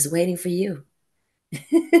 is waiting for you.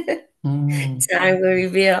 mm, Time will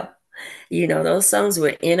reveal. Those songs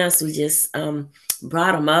were in us. We just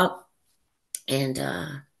brought them up and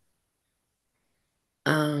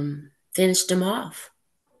finished them off.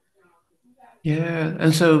 yeah,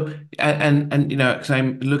 and so and because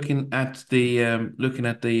I'm looking at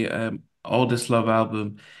the All This Love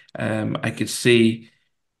album, I could see,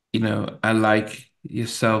 I like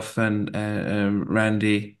yourself and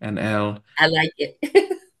Randy and Elle. I like it.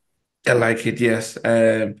 I like it, yes.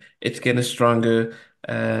 It's getting stronger.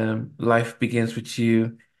 Life begins with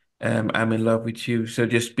you. I'm in love with you. So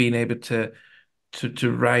just being able to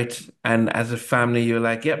write, and as a family, you're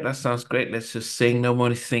like, yep, that sounds great. Let's just sing. No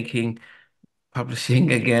one is thinking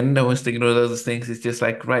publishing again. No one's thinking of those things. It's just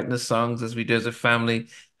like writing the songs as we do as a family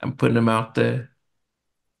and putting them out there.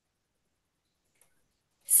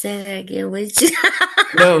 Say that again, would you?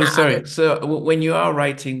 No, sorry. So when you are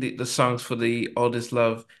writing the songs for the All This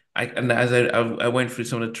Love, and as I went through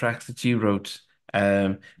some of the tracks that you wrote,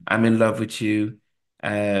 I'm in love with you,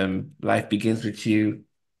 life begins with you,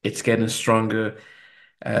 it's getting stronger,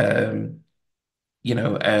 um,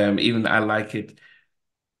 even I like it.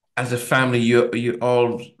 As a family, you're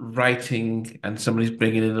all writing, and somebody's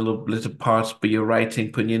bringing in little parts, but you're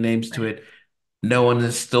writing, putting your names to it. No one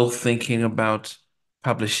is still thinking about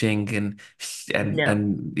publishing, and No,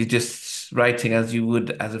 and you're just writing as you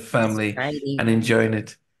would as a just family writing. and enjoying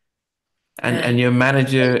it. And Right. your And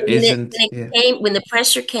manager when it isn't, when it yeah, came, when the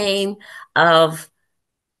pressure came of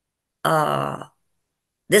uh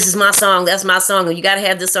this is my song, that's my song, and you gotta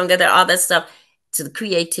have this song, got all that stuff. To the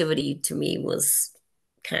creativity to me was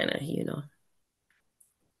kind of,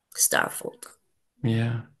 startled.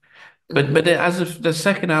 yeah. But Hmm. as of the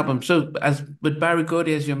second album, so as with Barry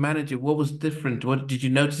Gordy as your manager, what was different? What did you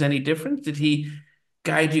notice any difference? Did he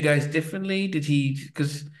guide you guys differently? Did he?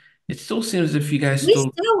 Because it still seems as if you guys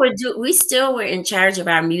still. We still were in charge of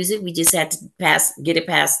our music. We just had to get it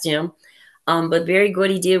past him. But Very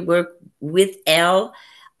Good, he did work with L.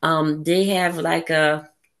 They have like you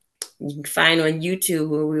can find on YouTube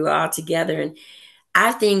where we were all together, and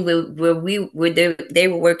I think where they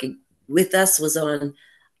were working with us was on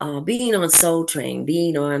being on Soul Train,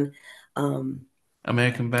 being on um,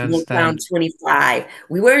 American Motown Bandstand. 25.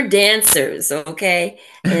 We weren't dancers, okay?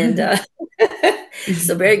 And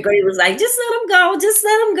so Barry Gordy was like, just let them go, just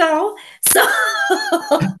let them go.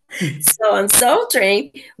 So, so on Soul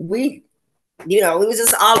Train, we was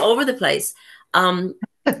just all over the place. Um,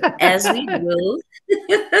 as we grew,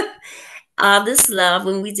 all this love,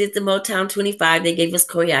 when we did the Motown 25, they gave us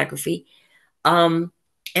choreography um,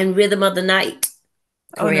 and rhythm of the night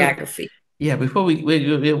Oh no, choreography. yeah. Before we've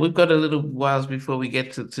got a little whiles before we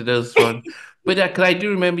get to those one, but 'cause I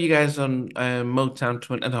do remember you guys on Motown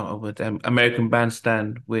 20, no, with American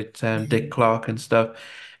Bandstand with Dick Clark and stuff,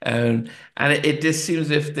 and it just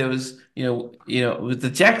seems as if there was with the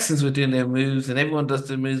Jacksons were doing their moves and everyone does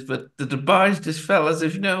their moves, but the DeBarge just felt as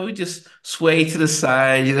if we just sway to the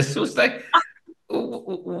side. It was like.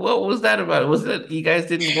 What was that about? Was it you guys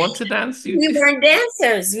didn't want to dance? You We weren't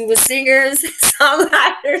dancers. We were singers,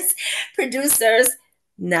 songwriters, producers,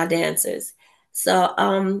 not dancers. So,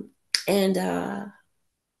 and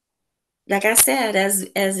like I said, as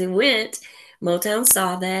it went, Motown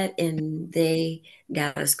saw that and they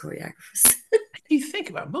got us choreographers. you think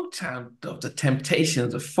about Motown, the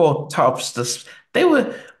Temptations, the Four Tops, they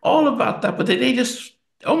were all about that, but they just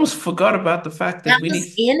almost forgot about the fact that That we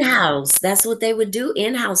was need. in-house. That's what they would do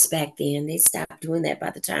in-house back then. They stopped doing that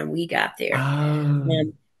by the time we got there.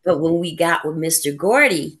 Oh, But when we got with Mr.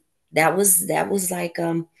 Gordy, that was like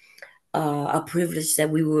a privilege that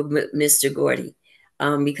we were Mr. Gordy,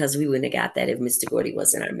 because we wouldn't have got that if Mr. Gordy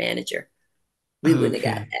wasn't our manager. We wouldn't have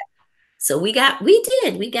got okay. that. So we got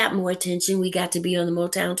more attention. We got to be on the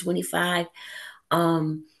Motown 25.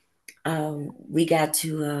 Um, we got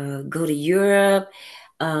to go to Europe.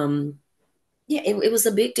 Um, yeah, it was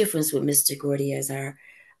a big difference with Mr. Gordy as our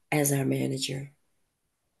manager.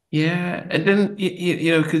 Yeah, and then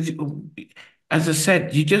because as I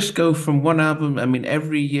said, you just go from one album. I mean,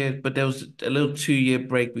 every year, but there was a little 2 year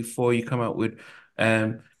break before you come out with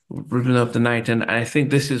Rhythm of the Night, and I think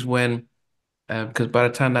this is when because by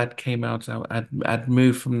the time that came out, I'd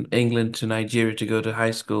moved from England to Nigeria to go to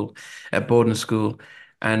high school, at boarding school,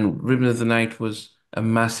 and Rhythm of the Night was a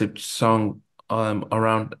massive song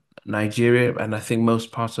around Nigeria, and I think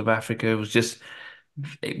most parts of Africa. It was just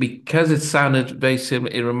because it sounded very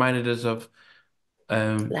similar. It reminded us of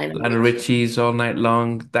Lionel Lionel Richie. Richie's All Night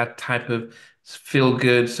Long, that type of feel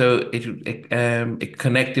good. So it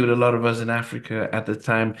connected with a lot of us in Africa at the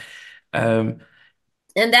time. Um,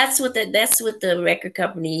 And that's what the record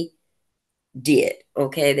company did.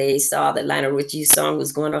 Okay, they saw that Lionel Richie's song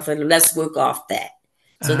was going off, and let's work off that.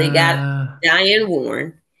 So they got uh, Diane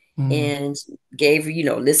Warren mm. and gave her,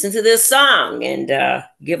 listen to this song and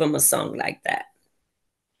give them a song like that.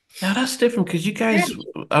 Now that's different because you guys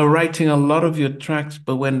are writing a lot of your tracks,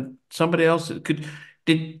 but when somebody else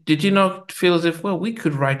did you not feel as if, well, we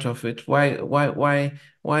could write off it? Why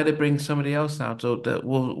they bring somebody else out? So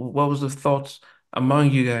what was the thoughts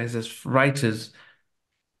among you guys as writers?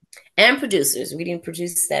 And producers, we didn't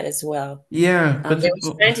produce that as well. Yeah, They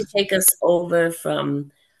were trying to take us over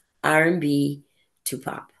from R&B to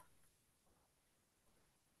pop.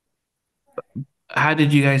 how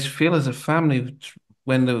did you guys feel as a family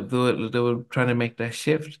when they were trying to make that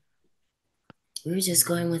shift? We were just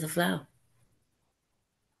going with the flow.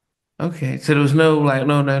 Okay, so there was no like,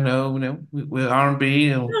 no, we're R&B,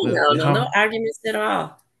 No, no, we no, no hard. arguments at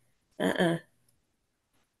all. Uh-uh.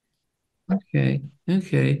 Okay,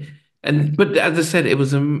 okay. And but as I said, it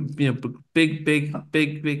was a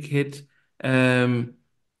big hit. Um,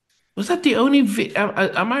 was that the only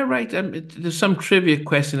am I right? There's some trivia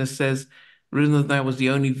question that says Rhythm of the Night was the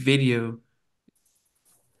only video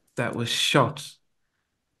that was shot.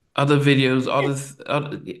 Other videos,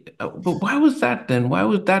 but why was that then? Why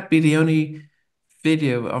would that be the only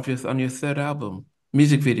video of your on your third album,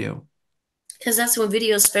 music video? Because that's when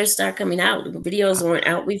videos first start coming out. Videos weren't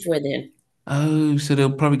out before then. Oh, so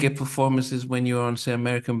they'll probably get performances when you're on, say,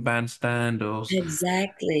 American Bandstand or.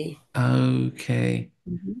 Exactly. Okay,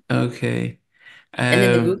 Mhm. okay. And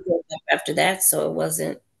then the group Um. broke up after that, so it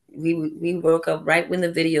wasn't. We broke up right when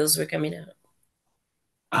the videos were coming out.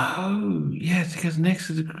 Oh, yes, because next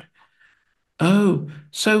to the. Oh,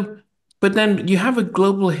 so, but then you have a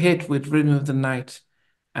global hit with Rhythm of the Night,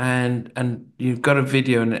 and you've got a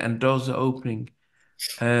video and doors are opening.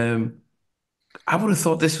 Um. I would have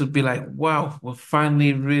thought this would be like, wow, we're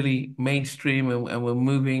finally really mainstream and we're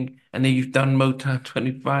moving. And then you've done Motown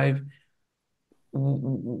 25.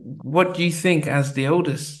 What do you think as the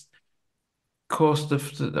oldest caused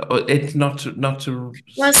it not to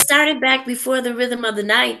Well, it started back before the Rhythm of the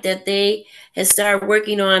Night that they had started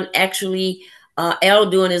working on actually L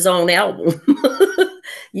doing his own album.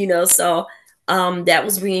 So that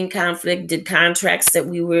was bringing conflict, did contracts that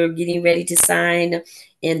we were getting ready to sign,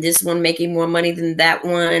 and this one making more money than that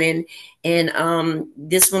one, and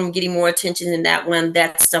this one getting more attention than that one.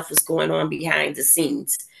 That stuff was going on behind the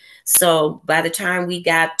scenes. So by the time we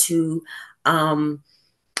got to um,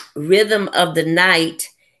 Rhythm of the Night,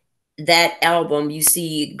 that album, you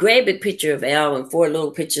see great big picture of Al and four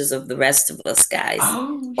little pictures of the rest of us guys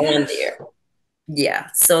Oh, on yes. there. Yeah.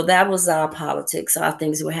 So that was our politics. Our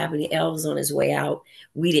things were happening. Al was on his way out.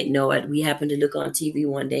 We didn't know it. We happened to look on TV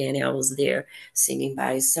one day and Al was there singing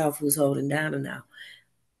by himself. Who's holding down and now?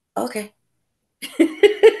 Okay.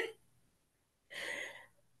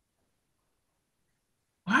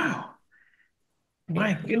 Wow. My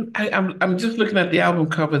Yeah. goodness. I'm just looking at the album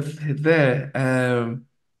cover there.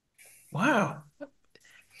 Wow.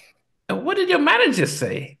 And what did your manager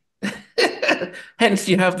say? Hence,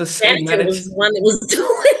 you have the same Manager manager. was the one that was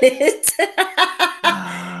doing it.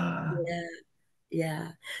 Ah, Yeah, yeah.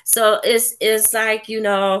 So it's like,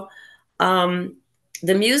 um,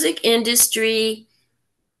 the music industry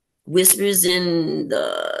whispers in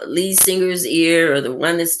the lead singer's ear or the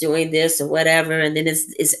one that's doing this or whatever, and then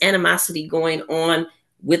it's animosity going on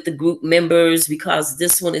with the group members because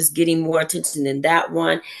this one is getting more attention than that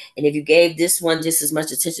one, and if you gave this one just as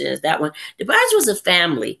much attention as that one, the Barge was a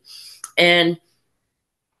family, and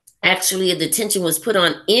actually the attention was put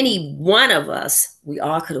on any one of us, we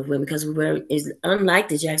all could have won because we were, is unlike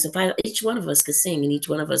the Jackson Five, each one of us could sing and each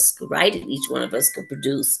one of us could write it, each one of us could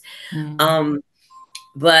produce. mm, um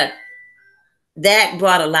but that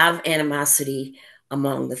brought a lot of animosity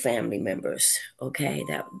among the family members. Okay,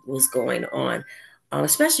 that was going on,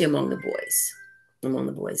 especially among the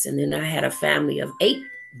boys. And then I had a family of 8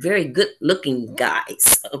 very good looking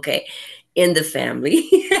guys. Okay, in the family,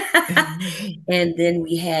 and then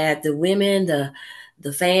we had the women,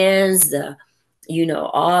 the fans,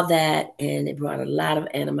 all that, and it brought a lot of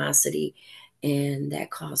animosity, and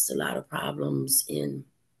that caused a lot of problems in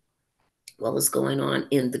what was going on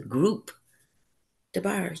in the group,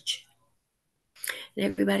 DeBarge. And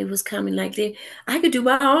everybody was coming like they, I could do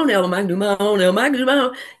my own album, I can do my own album, I can do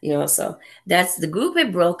my own, so that's the group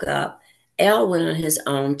had broke up. L went on his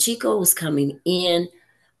own. Chico was coming in.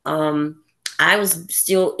 Um, I was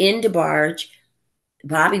still in DeBarge.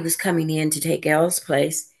 Bobby was coming in to take L's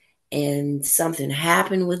place. And something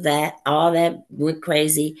happened with that. All that went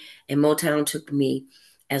crazy. And Motown took me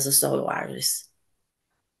as a solo artist.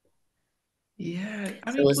 yeah.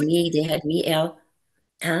 I So it mean, was me. They had me, L.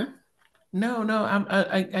 Huh? no, no.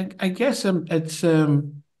 I guess it's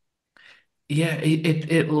yeah.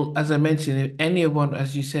 It'll, as I mentioned, if anyone,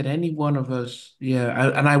 as you said, any one of us,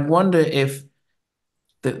 yeah. And I wonder if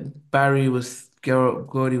that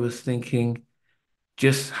Gordy was thinking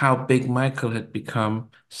just how big Michael had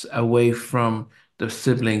become away from the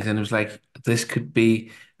siblings, and it was like this could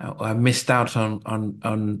be. I missed out on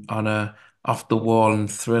a off the wall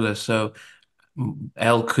and thriller, so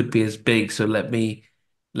L could be as big. So let me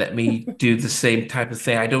do the same type of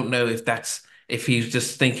thing. I don't know if that's if he's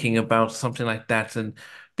just thinking about something like that, and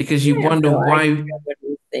because you I have wonder no idea why what he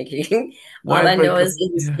was thinking. why All I know break up? is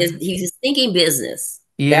Yeah, he was thinking business.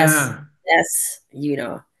 That's yeah. that's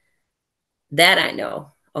that I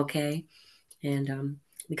know. Okay, and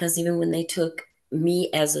because even when they took me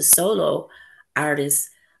as a solo artist,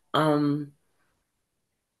 um,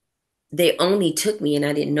 they only took me, and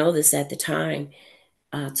I didn't know this at the time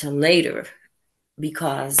till later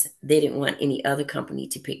because they didn't want any other company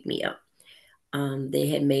to pick me up. They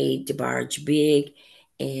had made DeBarge big,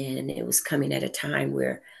 and it was coming at a time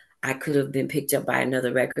where I could have been picked up by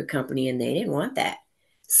another record company, and they didn't want that.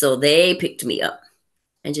 So they picked me up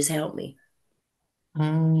and just helped me.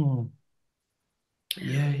 Mm,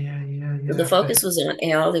 yeah, yeah, yeah, So the yeah. focus was on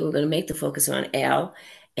L. They were going to make the focus on L.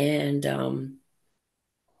 And,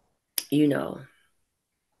 you know,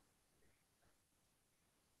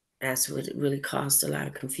 that's what it really caused a lot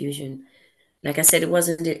of confusion. Like I said, it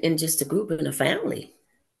wasn't in just a group in a family.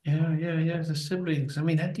 Yeah, yeah, yeah. The siblings. I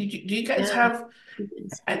mean, do you guys Yeah. have?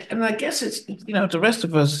 And I guess it's the rest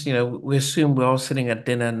of us. We assume we're all sitting at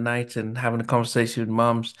dinner at night and having a conversation with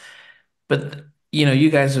moms. But you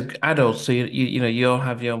guys are adults, so you all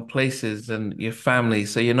have your own places and your family.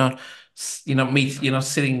 So you're not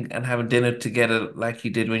sitting and having dinner together like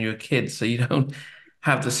you did when you were kids. So you don't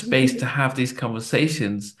have the space to have these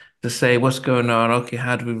conversations to say what's going on. Okay,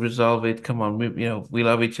 how do we resolve it? Come on, we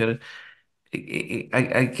love each other.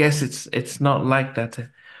 I guess it's not like that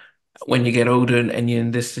when you get older and you're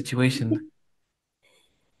in this situation.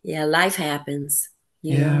 Yeah, life happens,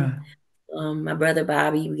 you know. Yeah. My brother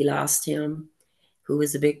Bobby, we lost him, who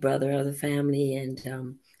was the big brother of the family,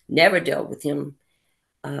 and never dealt with him,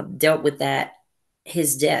 dealt with that,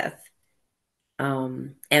 his death,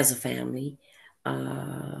 as a family.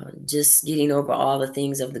 Just getting over all the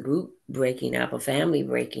things of the group breaking up, a family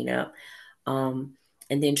breaking up, um,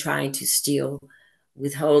 and then trying to still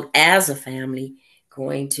withhold as a family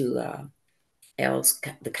going to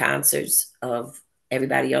the concerts of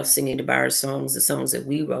everybody else singing the bar songs, the songs that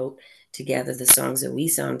we wrote together, the songs that we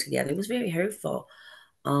sung together. It was very hurtful,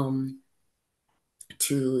 um,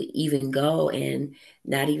 to even go and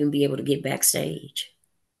not even be able to get backstage.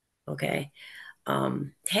 Okay.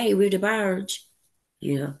 Hey, we're DeBarge,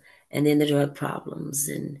 you know, and then the drug problems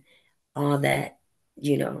and all that,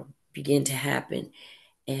 begin to happen.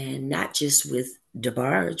 And not just with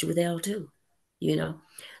DeBarge, with L too, you know.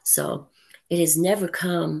 So it has never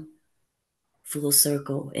come full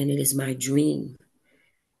circle, and it is my dream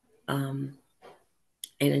um,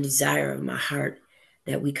 and a desire of my heart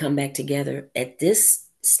that we come back together at this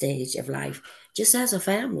stage of life, just as a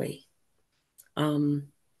family. Um,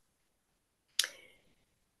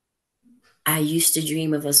 I used to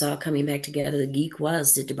dream of us all coming back together. The geek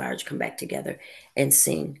was did DeBarge come back together and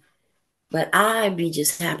sing, but I'd be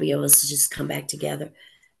just happy of us to just come back together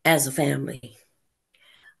as a family.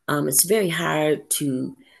 It's very hard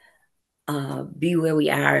to be where we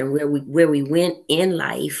are and where we went in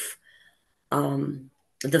life, um,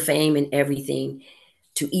 the fame and everything,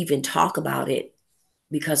 to even talk about it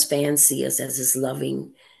because fans see us as this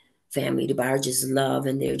loving family. The Barges love,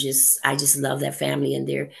 and I just love that family, and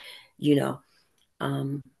they're, you know,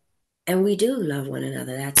 um, and we do love one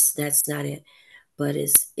another. That's not it, but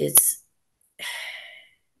it's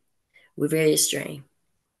we're very estranged,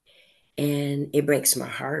 and it breaks my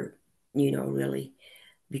heart, really,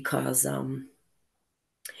 because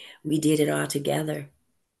we did it all together.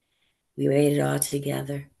 We made it all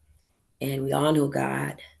together, and we all know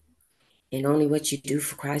God, and only what you do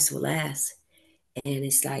for Christ will last. And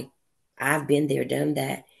it's like I've been there, done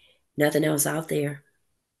that. Nothing else out there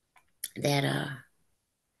that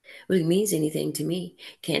really means anything to me.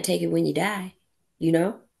 Can't take it when you die, you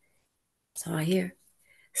know? That's all I hear.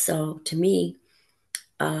 So to me,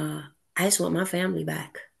 uh, I just want my family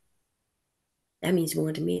back. That means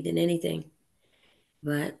more to me than anything.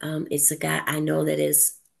 But it's a God. I know that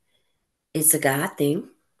it's a God thing,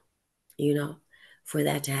 you know, for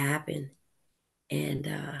that to happen. And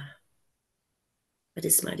but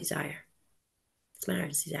it's my desire. It's my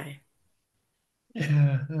heart's desire.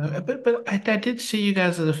 Yeah, but I did see you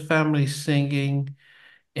guys as a family singing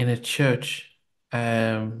in a church.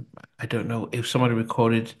 Um, I don't know if somebody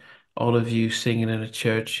recorded all of you singing in a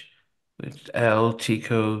church with L,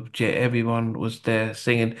 Chico, J, everyone was there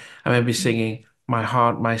singing. I remember singing My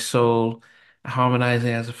Heart, My Soul,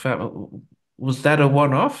 harmonizing as a family. Was that a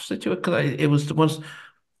one-off situation? Because it was the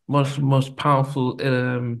most powerful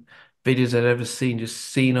videos I've ever seen. Just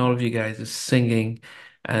seeing all of you guys just singing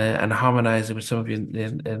and harmonizing with some of your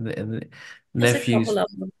and There's a couple nephews. of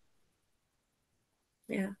them,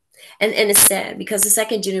 yeah. And it's sad because the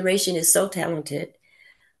second generation is so talented.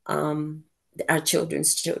 Um, our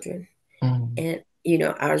children's children, Mm. and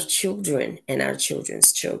our children and our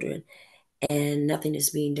children's children, and nothing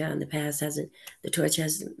is being done. The torch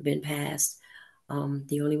hasn't been passed.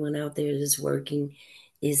 The only one out there that's working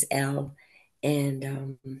is L,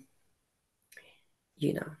 and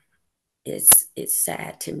you know, it's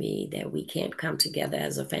sad to me that we can't come together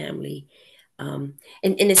as a family. And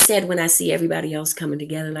it's sad when I see everybody else coming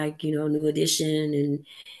together, like New Edition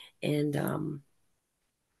and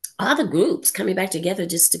other groups coming back together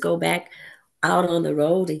just to go back out on the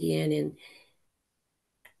road again. And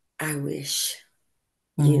I wish,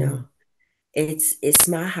 you know, Mm. it's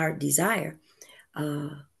my heart desire, uh,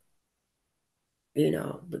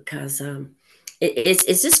 because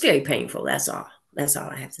it's just very painful. That's all. That's all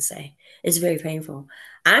I have to say. It's very painful.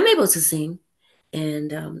 I'm able to sing,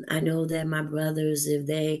 and I know that my brothers, if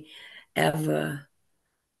they ever,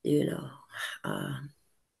 you know, uh,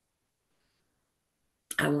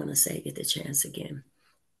 I want to say get the chance again,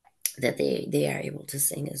 that they are able to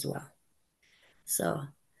sing as well. So,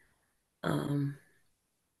 um,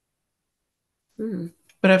 mm,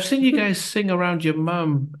 But I've seen you guys sing around your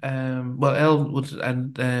mum. Well, Elle was,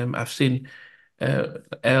 and I've seen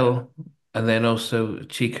Elle, and then also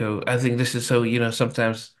Chico. I think this is so,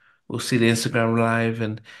 sometimes we'll see the Instagram live,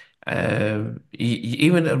 and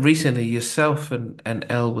even recently yourself and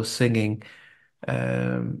Elle was singing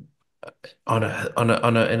um, in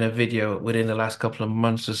a video within the last couple of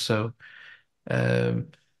months or so. Um,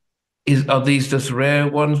 are these just rare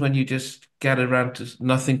ones when you just gathered around to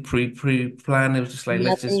nothing pre-planned? It was just like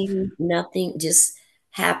let's just. nothing just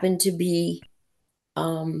happened to be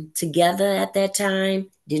together at that time.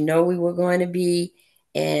 Didn't know we were going to be,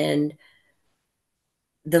 and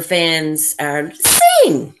the fans are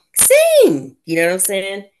sing. You know what I'm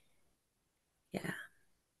saying? Yeah.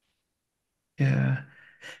 Yeah.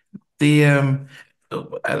 The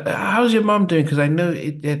how's your mom doing? Because I know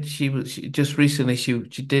that she just recently she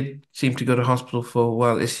did seem to go to hospital for a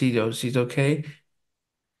while. Is she's okay?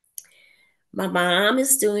 My mom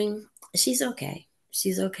is doing, she's okay.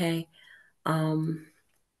 She's okay. Um,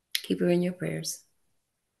 Keep her in your prayers.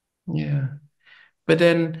 Yeah. But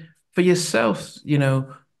then for yourself,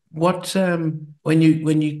 what when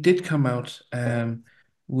you did come out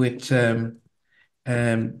with um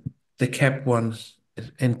the kept ones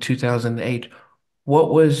in 2008,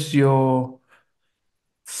 what was your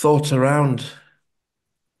thoughts around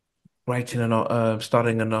writing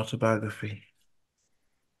starting an autobiography?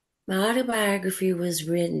 My autobiography was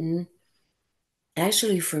written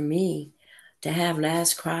actually for me to have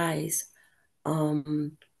last cries.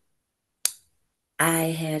 Um, I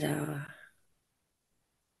had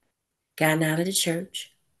gotten out of the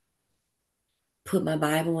church, put my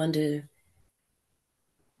Bible under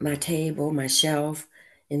my table, my shelf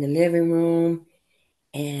in the living room,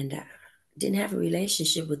 and didn't have a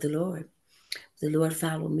relationship with the Lord. The Lord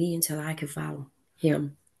followed me until I could follow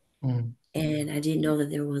Him. Mm, And I didn't know that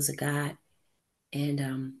there was a God.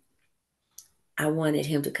 And I wanted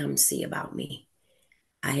Him to come see about me.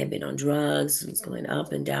 I had been on drugs, was going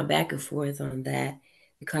up and down, back and forth on that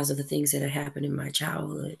because of the things that had happened in my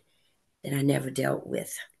childhood that I never dealt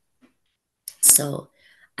with. So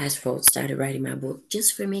I started writing my book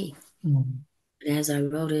just for me. mm, And as I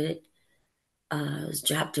wrote it, it was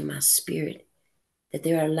dropped in my spirit that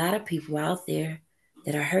there are a lot of people out there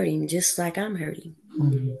that are hurting just like I'm hurting,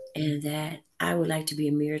 mm, and that I would like to be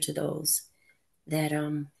a mirror to those that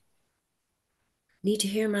need to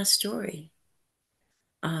hear my story.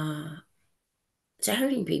 Uh, to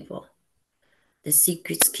hurting people, the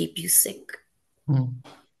secrets keep you sick, mm,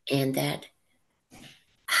 and that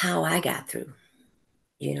how I got through.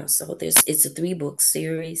 So it's a 3 book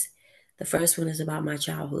series. The first one is about my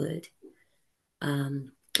childhood,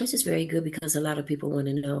 which is very good because a lot of people want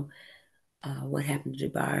to know what happened to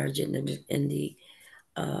DeBarge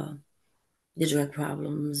uh, the drug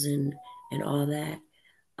problems and all that.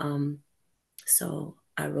 Um, so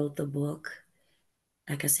I wrote the book,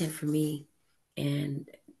 like I said, for me, and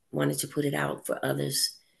wanted to put it out for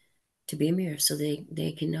others to be a mirror, so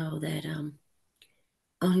they can know that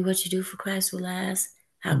only what you do for Christ will last.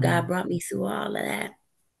 How God mm, brought me through all of that.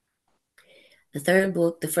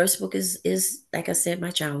 The first book is like I said,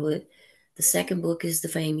 my childhood. The second book is the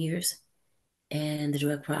fame years and the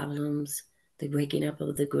drug problems, the breaking up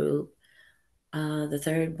of the group. The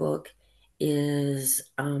third book is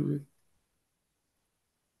the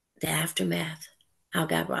aftermath, how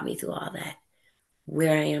God brought me through all that,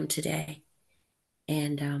 where I am today.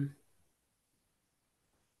 And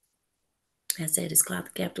I said it's called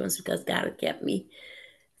the kept ones because God had kept me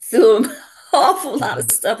through an awful lot of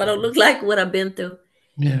mm. stuff. I don't look like what I've been through.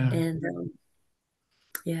 Yeah. And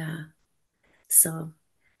yeah, so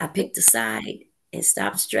I picked a side and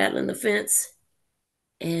stopped straddling the fence.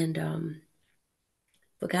 And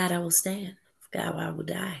for God, I will stand. For God, I will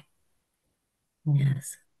die. Mm.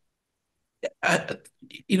 Yes. I,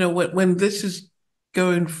 when this is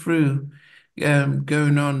going through,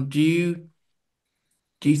 going on, do you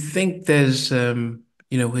think there's when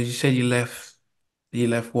you said you left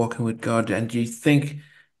walking with God, and do you think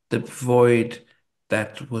the void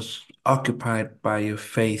that was occupied by your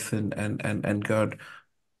faith and God,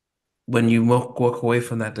 when you walk away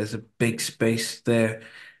from that, there's a big space there,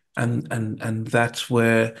 and that's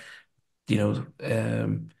where, you know,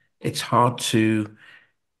 it's hard to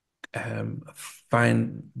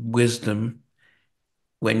find wisdom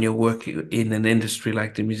when you're working in an industry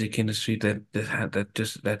like the music industry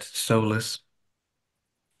that's soulless,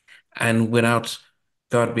 and without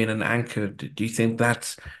God being an anchor. Do you think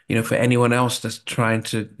that's, for anyone else that's trying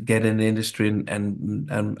to get in the industry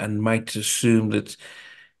and might assume that,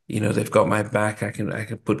 they've got my back, I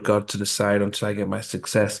can put God to the side until I get my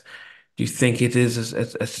success? Do you think it is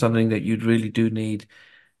as something that you really do need?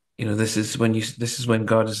 This is when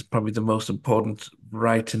God is probably the most important,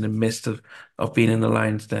 right in the midst of being in the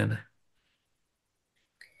lines then.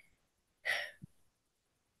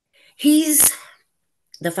 He's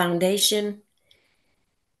the foundation.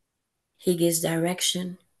 He gives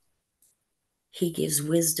direction. He gives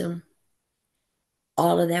wisdom.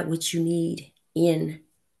 All of that which you need in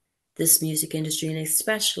this music industry, and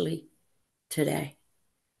especially today.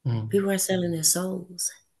 Mm, People are selling their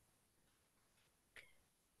souls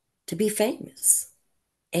to be famous.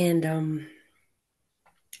 And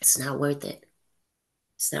it's not worth it.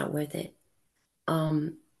 It's not worth it.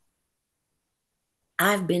 Um,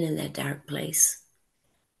 I've been in that dark place,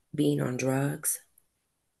 being on drugs,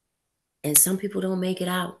 and some people don't make it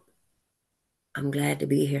out. I'm glad to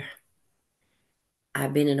be here.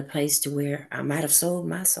 I've been in a place to where I might have sold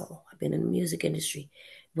my soul. I've been in the music industry.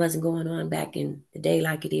 It wasn't going on back in the day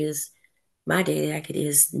like it is, my day like it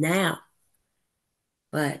is now.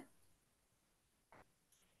 But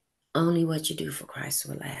only what you do for Christ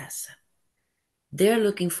will last. They're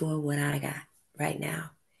looking for what I got right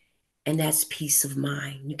now, and that's peace of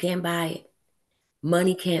mind. You can't buy it.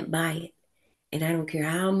 Money can't buy it. And I don't care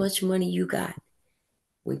how much money you got.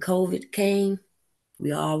 When COVID came,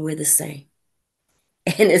 we all were the same.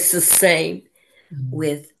 And it's the same mm,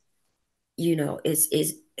 with,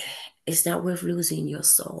 it's not worth losing your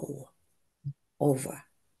soul over.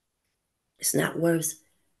 It's not worth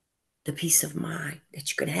the peace of mind that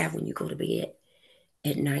you can have when you go to bed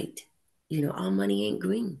at night. All money ain't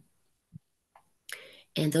green.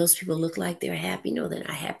 And those people look like they're happy. No, they're not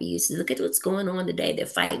happy. You see, look at what's going on today. They're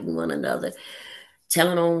fighting one another,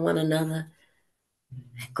 telling on one another,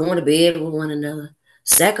 going to bed with one another,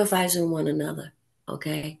 sacrificing one another.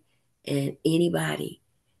 Okay. And anybody,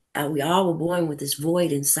 we all were born with this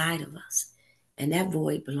void inside of us. And that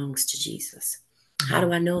void belongs to Jesus. How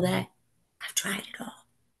do I know that? I've tried it all.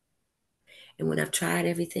 And when I've tried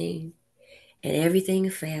everything and everything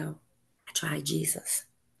failed, I tried Jesus.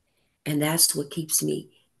 And that's what keeps me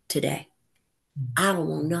today. I don't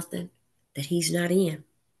want nothing that he's not in.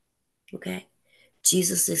 Okay?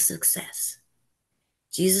 Jesus is success.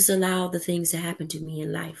 Jesus allowed the things to happen to me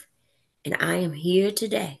in life. And I am here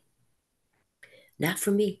today, not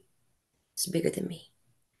for me, it's bigger than me,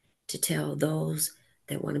 to tell those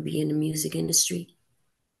that want to be in the music industry,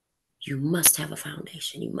 you must have a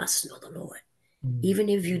foundation. You must know the Lord. Mm, Even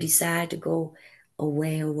if you decide to go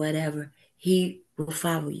away or whatever, he will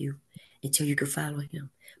follow you until you can follow him.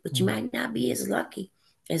 But you mm, might not be as lucky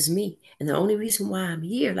as me. And the only reason why I'm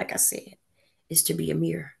here, like I said, is to be a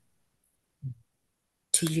mirror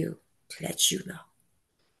to you, to let you know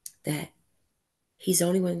that he's the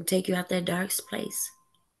only one who can take you out that darkest place.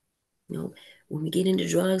 You know, when we get into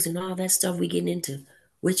drugs and all that stuff, we get into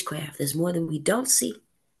witchcraft. There's more than we don't see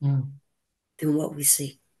mm, than what we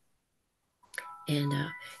see. And it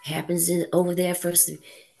happens over there first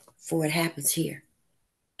before it happens here.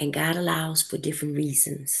 And God allows for different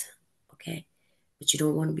reasons. Okay. But you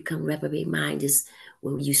don't want to become reprobate mind is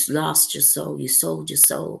when you lost your soul, you sold your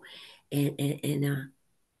soul, and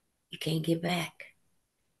you can't get back.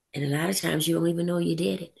 And a lot of times you don't even know you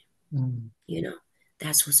did it. mm. You know,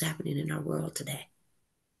 that's what's happening in our world today.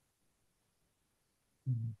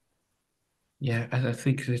 Mm. Yeah, I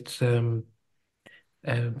think it's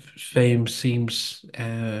fame seems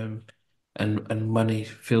and money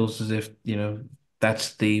feels as if,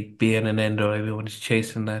 that's the be and end all. Everyone is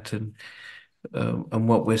chasing that, and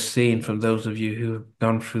what we're seeing from those of you who have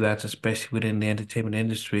gone through that, especially within the entertainment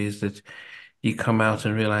industry, is that you come out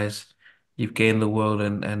and realize you've gained the world,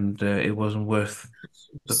 and it wasn't worth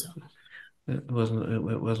So it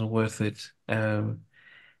wasn't worth it. In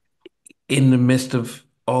the midst of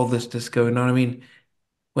all this going on, I mean,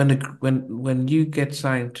 when you get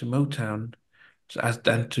signed to Motown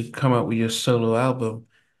and to come out with your solo album,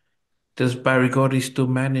 does Barry Gordy still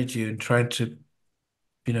manage you and trying to,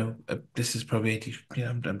 this is probably 80,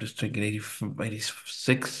 I'm just thinking 80,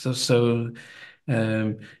 86 or so.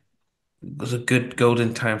 Um, was a good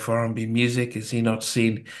golden time for R&B music. Is he not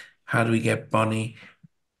seen? How do we get Bunny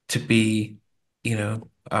to be,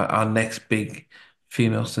 our next big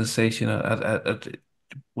female sensation?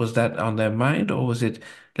 Was that on their mind, or was it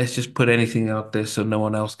let's just put anything out there so no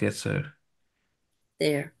one else gets her?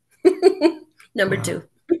 there. Number Wow. two.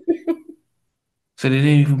 So they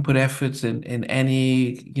didn't even put efforts in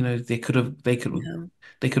any, No. they could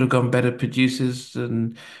have gone better producers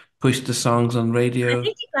and pushed the songs on I radio.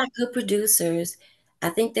 think you got good producers. I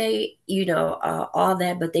think they, all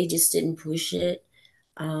that, but they just didn't push it.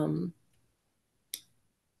 Um,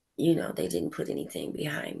 they didn't put anything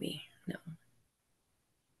behind me. No.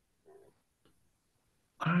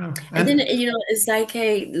 Wow. And then, And it's like,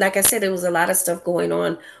 hey, like I said, there was a lot of stuff going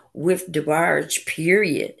on with DeBarge,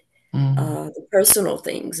 period. mm, The personal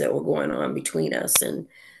things that were going on between us and,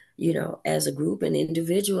 as a group and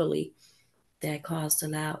individually that caused a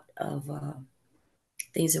lot of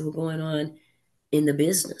things that were going on in the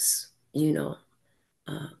business.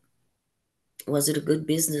 Uh, was it a good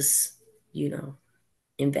business, you know,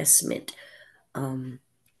 investment? Um,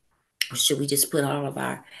 or should we just put all of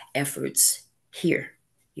our efforts here?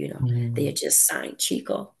 They mm, had just signed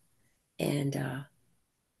Chico, and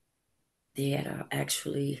they had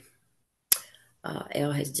actually,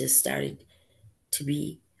 L has just started to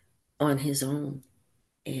be on his own.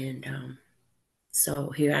 And so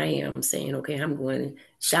here I am saying, okay, I'm going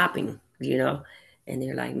shopping, and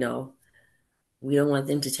they're like, no, we don't want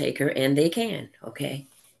them to take her, and they can, okay?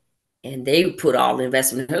 And they put all the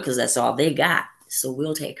investment in her because that's all they got. So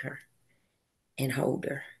we'll take her and hold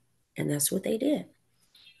her. And that's what they did.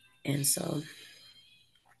 And so,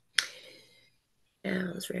 yeah,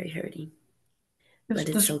 it was very hurting. it's But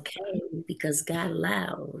it's this, okay because God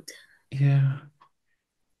allowed. yeah.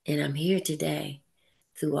 And I'm here today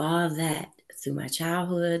through all that, through my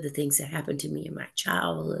childhood, the things that happened to me in my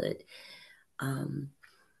childhood, um,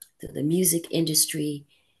 through the music industry,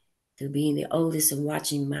 through being the oldest and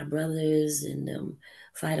watching my brothers and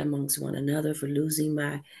fight amongst one another for losing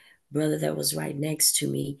my brother that was right next to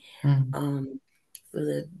me. Mm, Um, for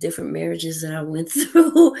the different marriages that I went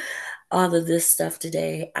through, all of this stuff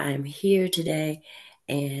today. I'm here today,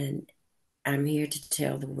 and I'm here to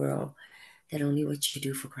tell the world that only what you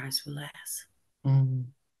do for Christ will last. Mm.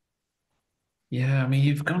 Yeah, I mean,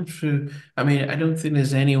 you've gone through, I mean, I don't think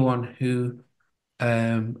there's anyone who,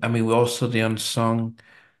 I mean, we're also the unsung.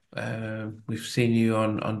 We've seen you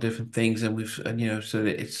on different things, and you know, so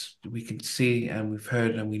that it's we can see and we've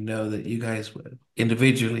heard and we know that you guys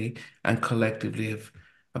individually and collectively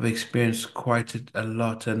have experienced quite a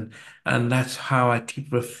lot, and that's how I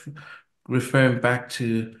keep referring back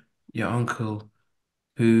to your uncle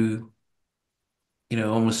who, you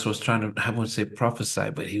know, almost was trying to, I wouldn't say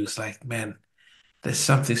prophesy, but he was like, man, there's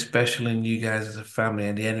something special in you guys as a family,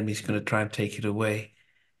 and the enemy's going to try and take it away.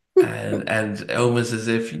 And almost as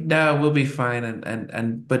if no, we'll be fine,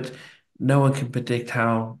 and but no one can predict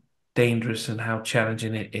how dangerous and how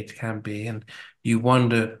challenging it can be, and you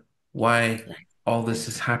wonder why all this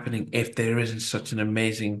is happening if there isn't such an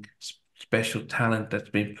amazing special talent that's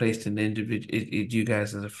been placed in the individual, you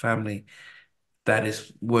guys as a family, that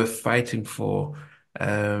is worth fighting for.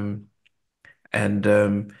 Um, and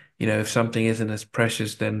you know, if something isn't as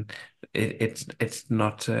precious, then it's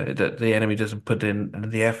not that the enemy doesn't put in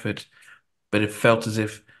the effort, but it felt as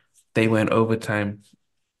if they went overtime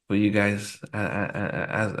for you guys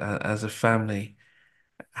as a family.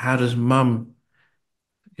 How does mum,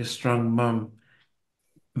 your strong mum,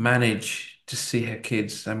 manage to see her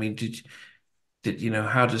kids? I mean, did you know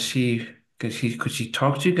how does she? Could she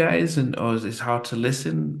talk to you guys, and or is it hard to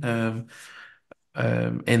listen?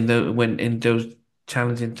 In the when in those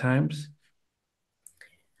challenging times.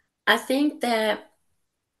 I think that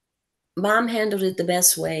mom handled it the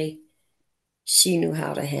best way she knew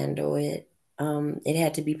how to handle it. It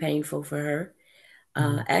had to be painful for her,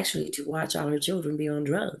 Mm, actually, to watch all her children be on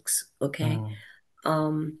drugs. Okay. mm,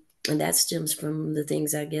 Um, and that stems from the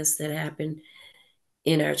things, I guess, that happened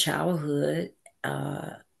in our childhood,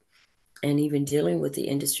 uh, and even dealing with the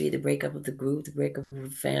industry, the breakup of the group, the breakup of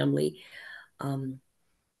the family. Um,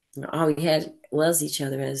 all we had was each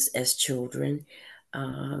other as children,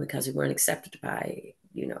 because we weren't accepted by,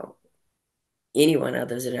 anyone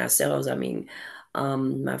other than ourselves. I mean,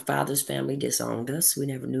 my father's family disowned us. We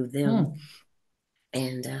never knew them. mm,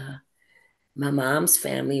 And my mom's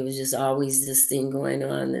family was just always this thing going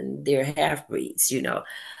on, and they're half breeds. So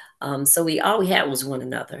all we had was one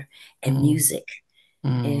another and mm, music.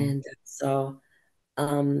 mm, And so,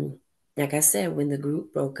 um, like I said, when the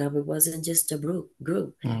group broke up, it wasn't just a group,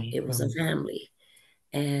 it was a family.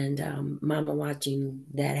 And mama watching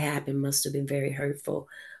that happen must have been very hurtful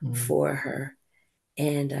mm, for her.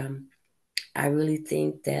 And I really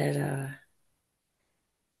think that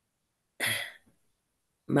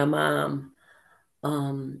my mom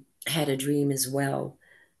had a dream as well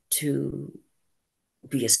to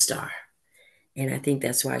be a star. And I think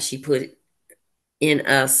that's why she put in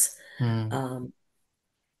us, mm, um,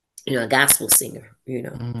 a gospel singer.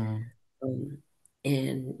 mm, Um,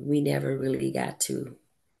 and we never really got to.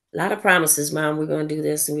 A lot of promises, Mom, we're going to do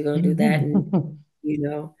this and we're going to do that. And, mm. you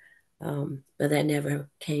know, but that never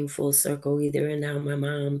came full circle either. And now my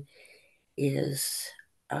mom is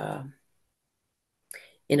um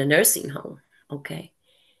in a nursing home. Okay.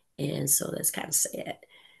 And so that's kind of sad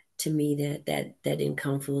to me that didn't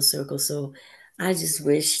come full circle. So I just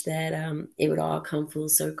wish that it would all come full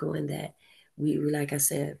circle, and that we would, like I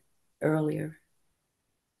said earlier,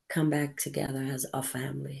 come back together as a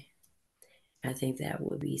family. I think that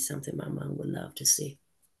would be something my mom would love to see.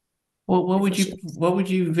 What That's would what she you wants. what would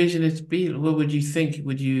you envision it to be? What would you think?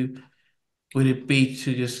 Would it be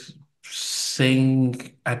to just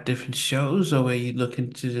sing at different shows, or are you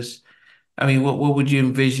looking to just? I mean, what would you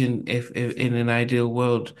envision if in an ideal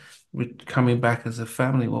world with coming back as a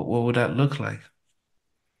family? What would that look like?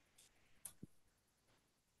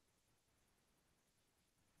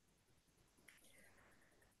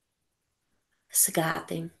 It's a God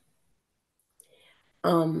thing.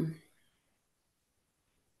 Um,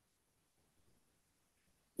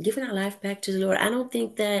 Giving our life back to the Lord. I don't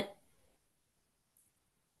think that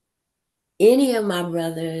any of my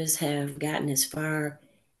brothers have gotten as far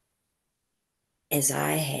as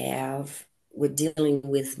I have with dealing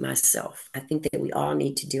with myself. I think that we all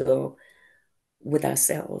need to deal with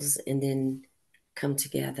ourselves and then come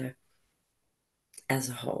together as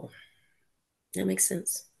a whole. That makes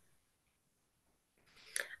sense.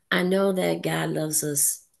 I know that God loves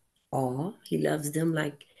us all. He loves them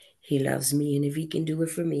like He loves me. And if He can do it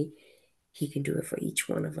for me, He can do it for each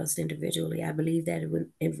one of us individually. I believe that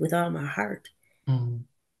with all my heart. Mm.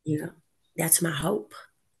 You know, that's my hope.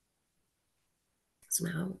 That's my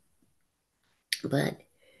hope. But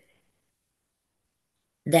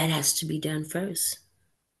that has to be done first.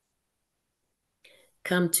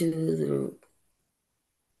 Come to the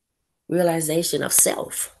realization of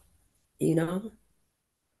self, you know?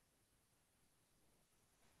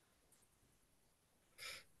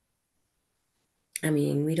 I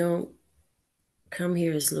mean, we don't come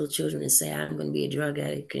here as little children and say, I'm going to be a drug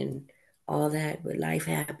addict and all that, but life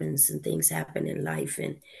happens and things happen in life,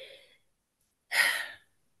 and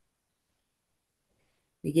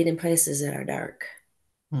we get in places that are dark.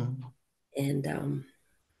 Mm. And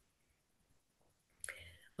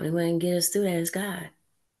only one can get us through that is God.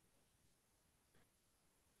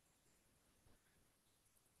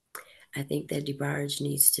 I think that DeBarge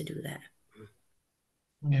needs to do that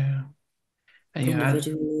Yeah. Yeah.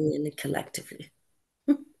 individually and collectively.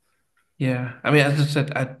 Yeah. I mean, as I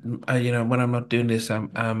said, when I'm not doing this,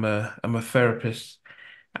 I'm a therapist,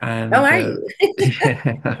 How and are you?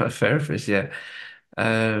 yeah, I'm a therapist. Yeah.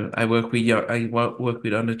 I work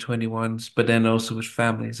with under 21s, but then also with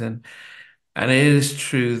families, and it is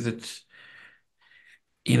true that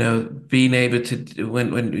being able to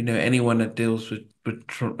when anyone that deals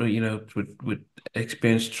with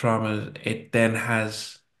experienced trauma, it then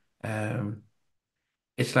has um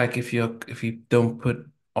it's like if you don't put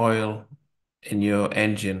oil in your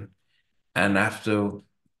engine, and after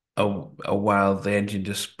a while the engine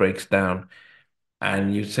just breaks down,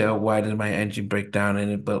 and you say, oh, why did my engine break down?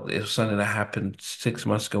 And but it was something that happened 6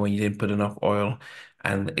 months ago when you didn't put enough oil,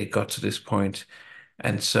 and it got to this point.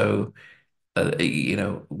 And so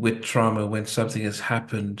with trauma, when something has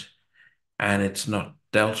happened and it's not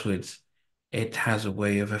dealt with, it has a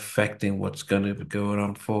way of affecting what's going to be going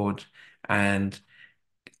on forward. And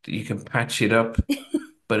you can patch it up,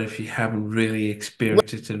 but if you haven't really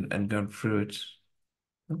experienced it and gone through it.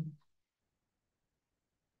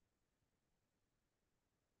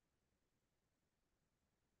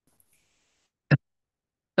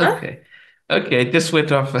 Huh? Okay. Okay, it just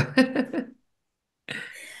went off.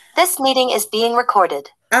 This meeting is being recorded.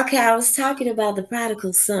 Okay, I was talking about the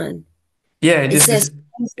prodigal son. Yeah, It just says this.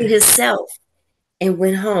 he came to himself and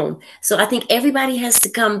went home. So I think everybody has to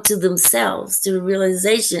come to themselves, to the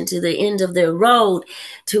realization, to the end of their road,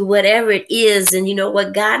 to whatever it is. And you know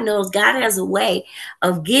what? God knows God has a way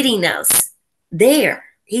of getting us there.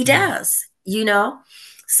 He Mm, does, you know?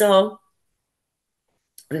 So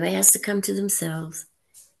everybody has to come to themselves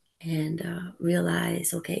and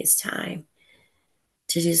realize, okay, it's time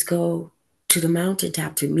to just go to the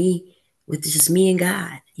mountaintop, to me, with just me and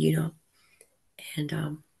God,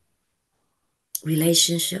 and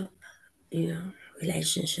relationship, you know,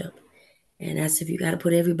 relationship. And that's if you got to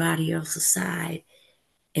put everybody else aside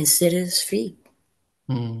and sit at his feet,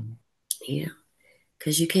 mm, you know,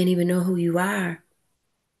 because you can't even know who you are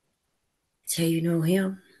till you know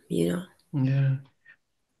him, you know. yeah.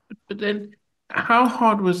 But then, how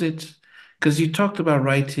hard was it? Because you talked about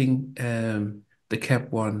writing the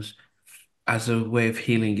kept ones as a way of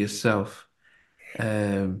healing yourself.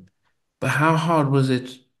 Um, but how hard was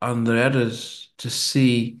it on the others to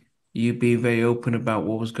see you being very open about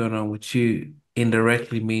what was going on with you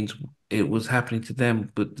indirectly means it was happening to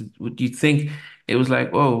them. But would you think it was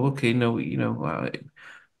like, oh, okay, no,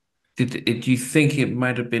 did you think it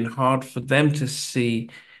might have been hard for them to see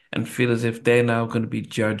and feel as if they're now going to be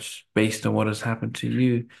judged based on what has happened to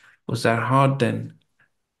you? Was that hard then,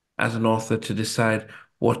 as an author, to decide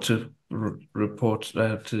what to report,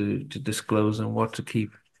 to disclose, and what to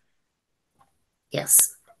keep?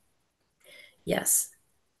 Yes, yes.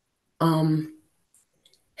 Um,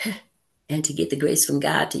 and to get the grace from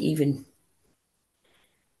God to even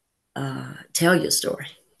tell your story,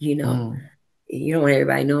 you know. Mm, You don't want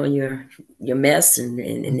everybody knowing your mess and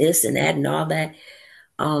this and that and all that.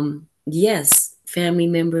 Yes, family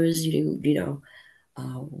members,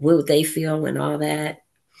 what would they feel and all that.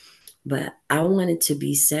 But I wanted to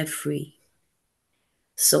be set free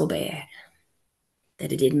so bad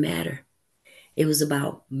that it didn't matter. It was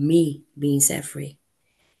about me being set free.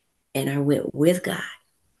 And I went with God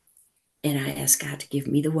and I asked God to give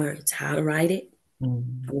me the words, how to write it. I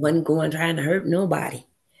mm, wasn't going trying to hurt nobody.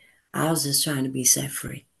 I was just trying to be set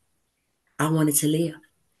free. I wanted to live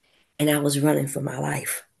and I was running for my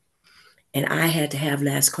life. And I had to have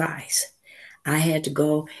last cries. I had to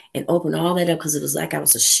go and open all that up because it was like I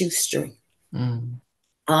was a shoestring, mm,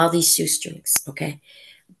 all these shoestrings, okay,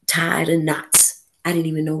 tied in knots. I didn't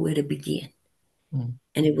even know where to begin. mm,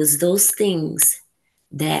 And it was those things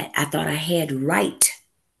that I thought I had right,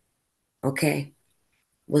 okay,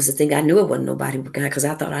 was the thing I knew it wasn't nobody but God because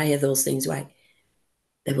I thought I had those things right.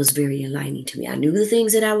 That was very enlightening to me. I knew the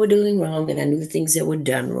things that I were doing wrong and I knew the things that were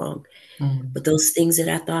done wrong. mm, But those things that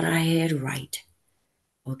I thought I had right,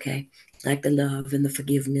 okay, like the love and the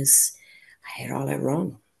forgiveness. I had all that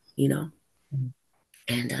wrong, you know, Mm.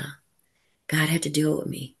 and God had to deal with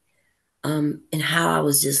me. And how I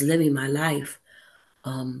was just living my life.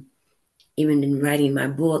 Um, Even in writing my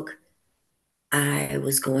book, I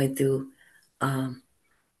was going through um,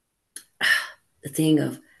 the thing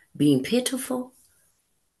of being pitiful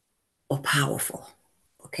or powerful.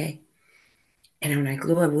 Okay. And I'm like,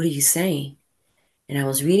 Lord, what are you saying? And I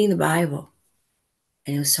was reading the Bible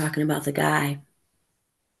and it was talking about the guy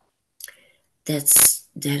that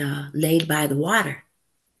laid by the water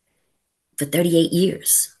for 38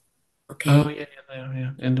 years. Oh Okay. yeah, yeah,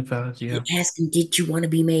 yeah. In the village, He yeah. asked him, did you want to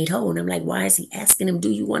be made whole? And I'm like, why is he asking him,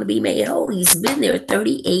 do you want to be made whole? He's been there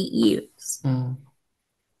 38 years. Mm.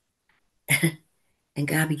 And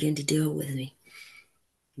God began to deal with me.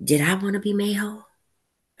 Did I want to be made whole?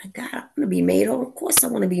 Like, God, I want to be made whole. Of course, I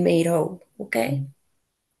want to be made whole. Okay. Mm.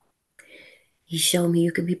 He showed me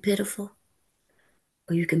you can be pitiful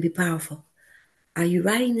or you can be powerful. Are you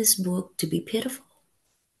writing this book to be pitiful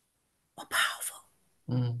or powerful?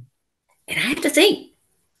 Mm. And I had to think.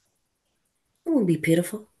 I want to be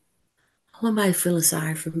pitiful. I want somebody feeling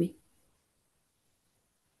sorry for me.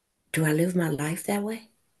 Do I live my life that way?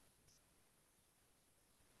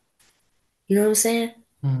 You know what I'm saying?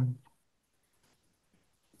 Mm.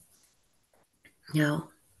 No.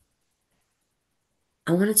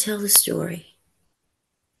 I want to tell the story,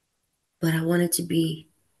 but I want it to be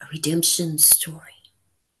a redemption story.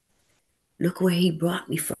 Look where he brought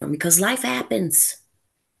me from because life happens.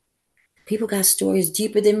 People got stories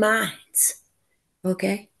deeper than mine.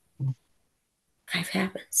 Okay? Mm. Life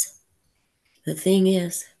happens. The thing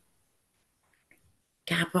is,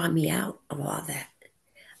 God brought me out of all that.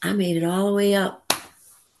 I made it all the way up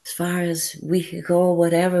as far as we could go,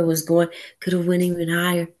 whatever was going, could have went even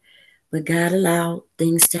higher. But God allowed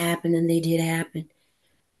things to happen and they did happen.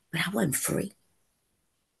 But I wasn't free.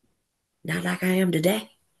 Not like I am today.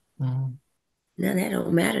 Mm. Now that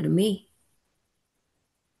don't matter to me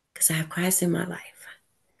because I have Christ in my life.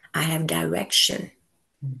 I have direction.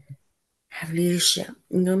 Mm. I have leadership.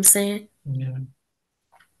 You know what I'm saying? Yeah.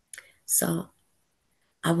 So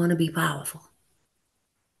I want to be powerful.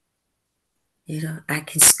 You know, I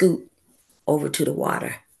can scoot over to the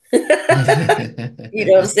water. You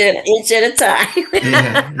know what I'm saying? An inch at a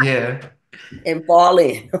Yeah, time yeah, and fall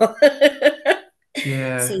in. So yeah.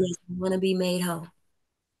 yes, I want to be made whole.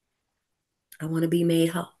 I want to be made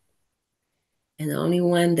whole. And the only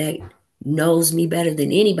one that knows me better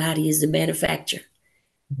than anybody is the manufacturer,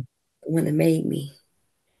 the one that made me,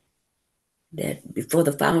 that before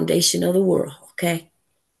the foundation of the world, okay?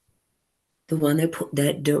 The one that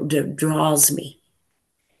that draws me,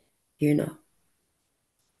 you know.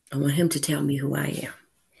 I want him to tell me who I am.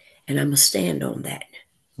 And I'm going to stand on that.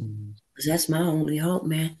 Mm. Because that's my only hope,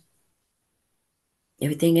 man.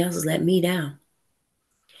 Everything else has let me down.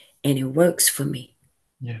 And it works for me.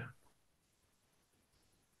 Yeah.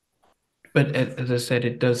 But as I said,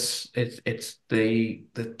 it does. It's the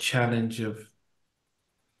challenge of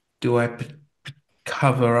do I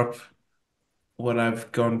cover up what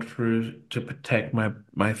I've gone through to protect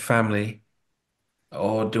my family,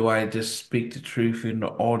 or do I just speak the truth in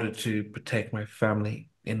order to protect my family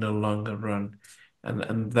in the longer run?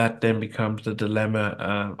 And that then becomes the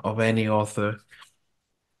dilemma of any author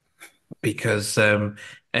because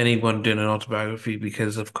anyone doing an autobiography,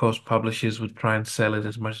 because of course publishers would try and sell it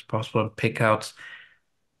as much as possible and pick out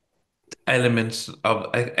elements of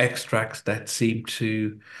extracts that seem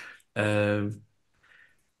to um,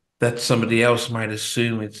 that somebody else might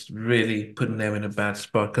assume it's really putting them in a bad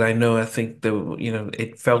spot. Because I know, I think the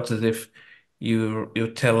it felt as if your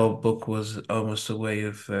tell-all book was almost a way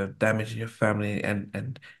of damaging your family,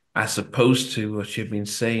 and as opposed to what you've been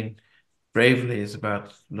saying bravely is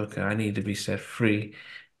about, look, I need to be set free.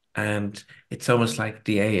 And it's almost like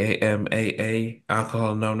the AA,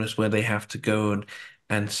 Alcohol Anonymous, where they have to go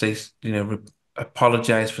and say,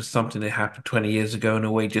 apologize for something that happened 20 years ago in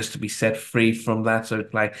a way just to be set free from that. So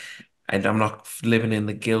it's like, and I'm not living in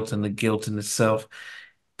the guilt, and the guilt in itself,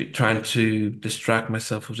 trying to distract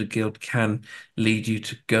myself of the guilt can lead you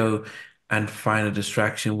to go and find a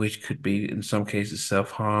distraction, which could be in some cases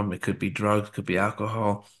self-harm. It could be drugs, it could be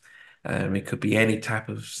alcohol, it could be any type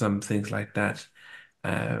of some things like that.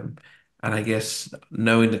 Um, and I guess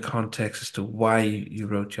knowing the context as to why you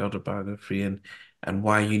wrote your autobiography and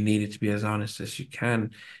why you needed to be as honest as you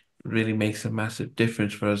can really makes a massive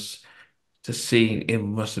difference for us to see. It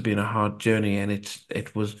must have been a hard journey, and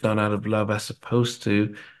it was done out of love as opposed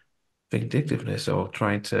to vindictiveness or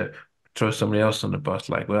trying to throw somebody else on the bus.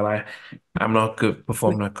 Like, well, I'm not good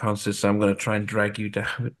performing at concerts, so I'm going to try and drag you down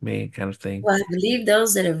with me, kind of thing. Well, I believe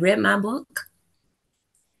those that have read my book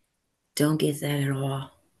don't get that at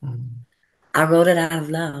all. Mm, I wrote it out of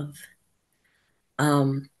love.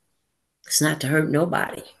 Um, it's not to hurt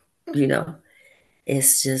nobody, you know.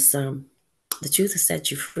 It's just the truth will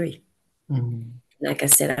set you free. mm, Like I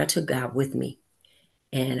said, I took God with me,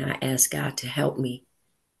 and I asked God to help me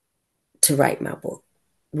to write my book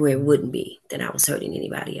where it mm. wouldn't be that I was hurting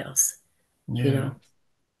anybody else. You Yeah. know,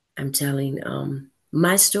 I'm telling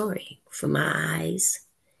my story from my eyes,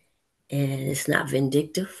 and it's not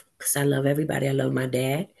vindictive because I love everybody. I love my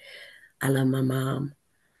dad. I love my mom.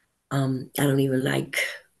 I don't even like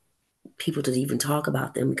people to even talk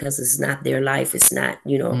about them because it's not their life. It's not,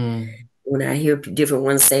 Mm, when I hear different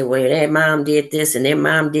ones say, well, their mom did this and their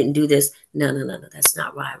mom didn't do this. No, no, no, no. That's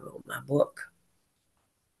not why I wrote my book.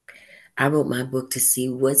 I wrote my book to see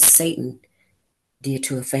what Satan did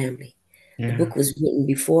to a family. The yeah. book was written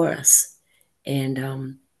before us,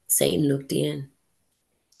 and Satan looked in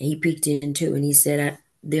and he peeked in too, and he said,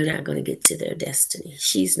 they're not going to get to their destiny.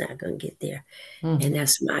 She's not going to get there. Mm, And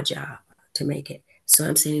that's my job to make it. So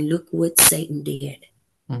I'm saying, look what Satan did,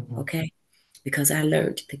 mhm, okay? Because I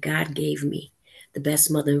learned that God gave me the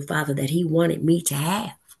best mother and father that he wanted me to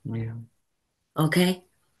have, yeah. okay?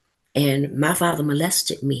 And my father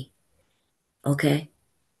molested me, okay?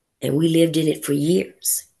 And we lived in it for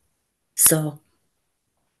years. So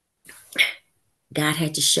God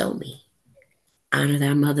had to show me, honor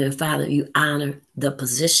thy mother and father. You honor the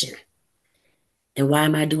position. And why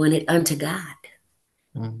am I doing it unto God?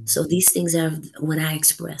 Mm, So these things are what I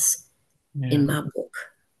express in yeah. my book.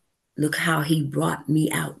 Look how he brought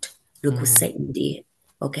me out. Look what Mm, Satan did.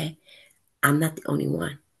 Okay. I'm not the only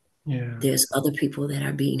one. yeah. There's other people that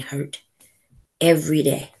are being hurt every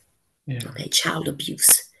day. Yeah. Okay. Child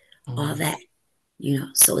abuse, all Mm, that.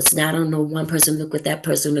 So it's not on no one person. Look at that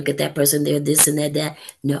person. Look at that person. They're this and that, that.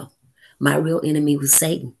 No. My real enemy was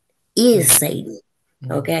Satan, is mm, Satan.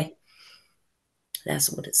 mm. Okay.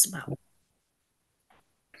 That's what it's about.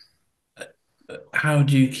 How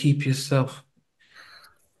do you keep yourself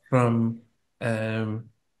from um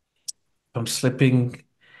from slipping,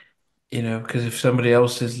 because if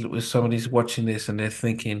somebody's watching this and they're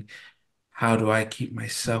thinking, how do I keep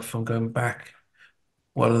myself from going back?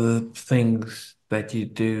 What are the things that you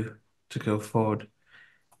do to go forward?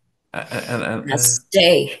 I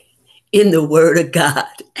stay in the Word of God.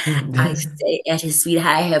 I And stay at His feet.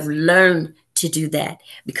 I have learned to do that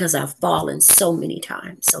because I've fallen so many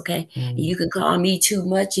times. Okay. mm, You can call me too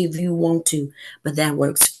much if you want to, but that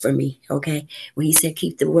works for me. Okay. When He said,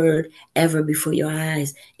 keep the Word ever before your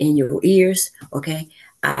eyes and your ears. Okay.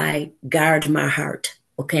 I guard my heart.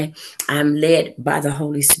 Okay. I'm led by the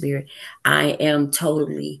Holy Spirit. I am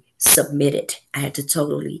totally submitted. I had to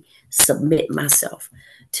totally submit myself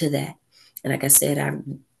to that. And like I said, I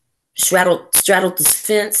straddled this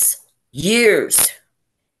fence years.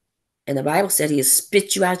 And the Bible said he'll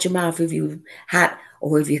spit you out your mouth if you hot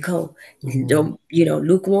or if you're cold. mm, Don't,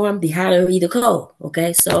 lukewarm, be hot or either cold.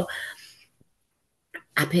 Okay. So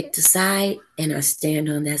I picked a side and I stand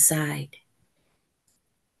on that side.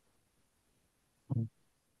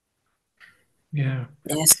 yeah,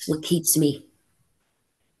 That's what keeps me.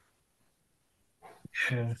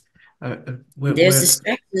 yeah. There's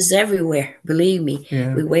distractions everywhere. Believe me.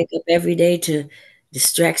 Yeah, We wake up every day to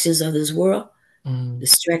distractions of this world, mm,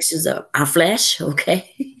 distractions of our flesh,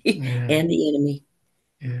 okay, yeah, and the enemy.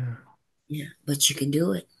 yeah, Yeah, but you can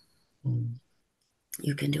do it. mm,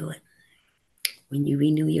 You can do it when you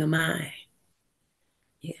renew your mind.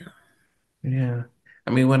 Yeah. yeah.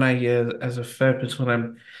 I mean, as a therapist, when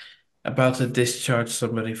I'm about to discharge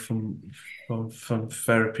somebody from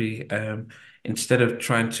therapy, instead of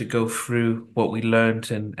trying to go through what we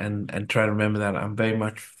learned and try to remember that, I'm very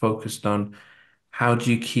much focused on how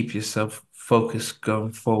do you keep yourself focused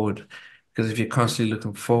going forward? Because if you're constantly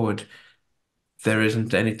looking forward, there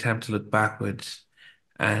isn't any time to look backwards.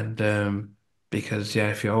 And because yeah,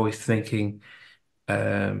 if you're always thinking,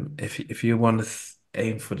 if you want to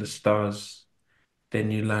aim for the stars, then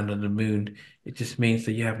you land on the moon. It just means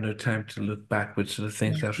that you have no time to look backwards to the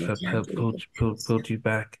things Yeah, that no have time to look at this. pulled you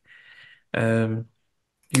back. Um,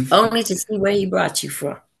 you've Only to see where he brought you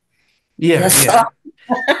from. yeah, That's yeah, all.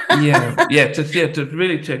 to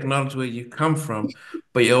really to acknowledge where you come from,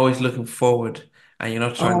 but you're always looking forward and you're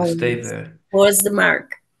not trying to stay Always there. towards the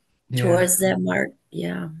mark. Yeah. Towards that mark.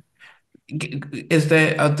 Yeah.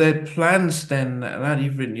 Are there plans then now that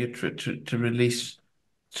you've written your to release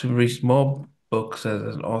more books as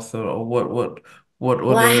an author, or what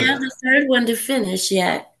Well, I are have the third one to finish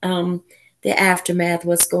yet. the aftermath,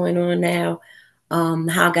 what's going on now,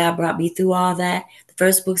 how God brought me through all that. The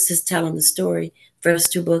first book's just telling the story,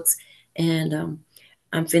 first two books, and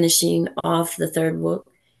I'm finishing off the third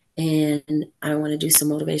book, and I want to do some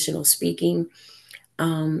motivational speaking,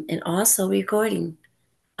 and also recording.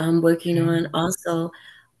 I'm working Okay. on also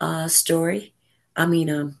a story. I mean,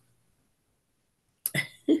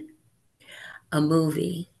 a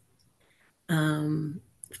movie, um,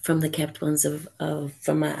 from the kept ones of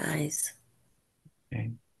from my eyes.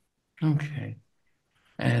 Okay. Okay.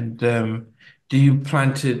 And do you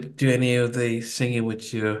plan to do any of the singing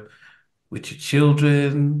with your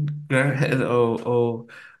children, or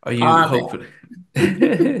are you All that, hoping?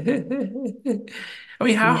 I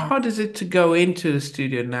mean, how yeah. hard is it to go into the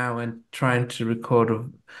studio now and trying to record a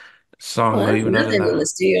Well, song or that's even other nothing in the now?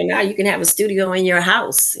 studio now. You can have a studio in your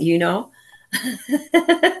house, you know.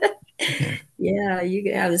 Yeah, Yeah, you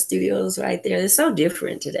can have the studios right there. It's so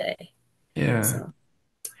different today. yeah. So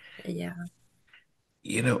yeah.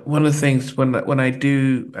 You know, one of the things when I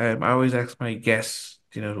do, I always ask my guests,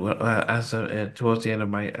 you know, as towards the end of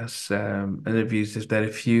my interviews, is that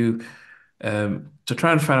if you to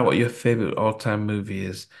try and find out what your favorite all-time movie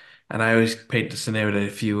is, and I always paint the scenario that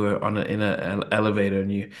if you were on in an elevator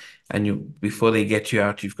and you before they get you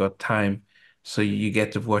out, you've got time, so you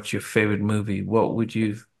get to watch your favorite movie. What would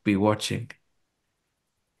you be watching?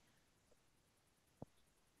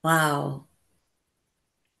 Wow.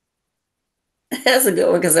 That's a good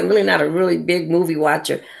one because I'm really not a really big movie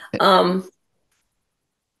watcher. Um,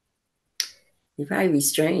 It'd probably be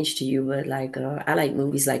strange to you, but like I like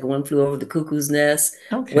movies like One Flew Over the Cuckoo's Nest,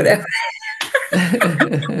 Okay. whatever,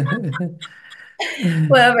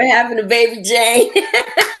 whatever happened to Baby Jane.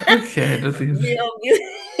 Okay, nothing. You know,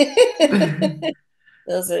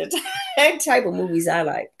 those are the type of movies I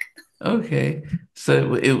like. Okay,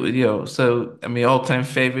 so so I mean, all-time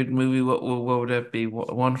favorite movie. What would that be?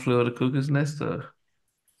 One Flew Over the Cuckoo's Nest, or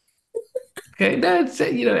okay, that's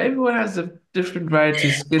everyone has a different variety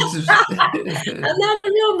of skills. I'm not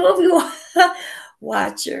a real movie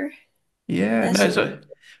watcher. Yeah, That's no. just So,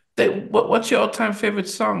 what's your all-time favorite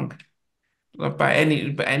song? Like by any,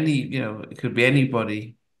 it could be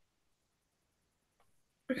anybody.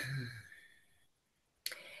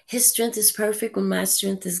 his strength is perfect when my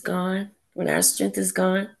strength is gone. When our strength is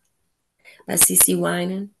gone, by CC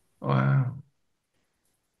Winan. Wow.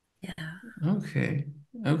 Yeah, Okay.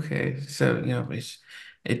 Okay. So, it's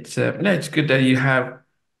no, it's good that you have,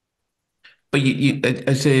 but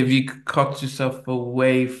I say if you cut yourself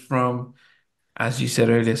away from, as you said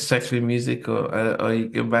earlier, secular music, or you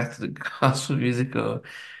go back to the gospel music, or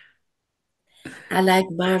I like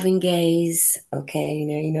Marvin Gaye's. Okay,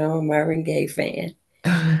 I'm a Marvin Gaye fan.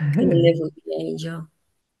 Couldn't live with the angel.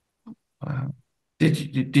 wow.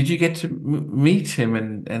 Did you get to meet him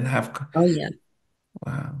and have Oh yeah.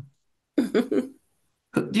 wow?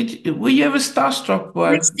 Were you ever starstruck Big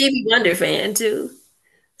by Stevie Wonder fan too.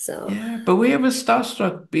 So yeah, but were you ever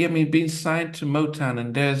starstruck I mean being signed to Motown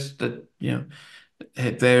and there's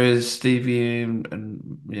there is Stevie and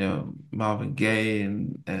Marvin Gaye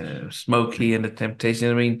and Smokey and the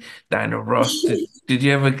Temptations. I mean Diana Ross. Did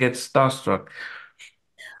you ever get starstruck?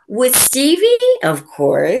 with Stevie, of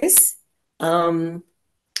course, um,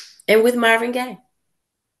 and with Marvin Gaye.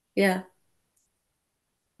 Yeah,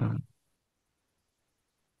 Oh,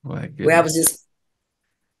 my where I was goodness. just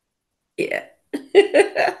yeah.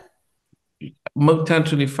 Motown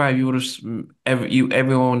 25, you would have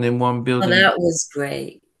everyone in one Well, building. that was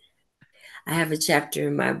great. I have a chapter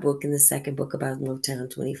in my book, in the second book, about Motown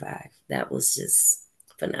 25. That was just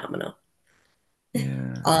phenomenal.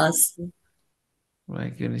 Yeah, Awesome. my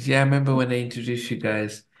goodness. Yeah, I remember when they introduced you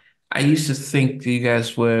guys. I used to think that you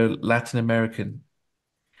guys were Latin American.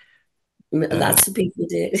 Uh, Lots of people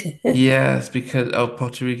did. yes, because of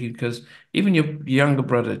Puerto Rican, because even your younger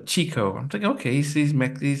brother Chico, I'm thinking, okay, he's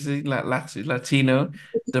like Latino.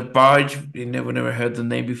 The Barge, you never heard the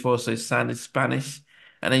name before, so it sounded Spanish.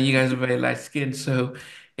 And then you guys are very light skinned. So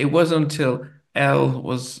it wasn't until Elle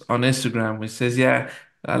was on Instagram, which says, yeah,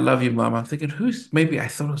 I love you, mom. I'm thinking, maybe I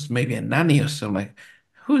thought it was maybe a nanny or something. Like,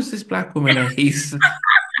 who's this black woman? And he's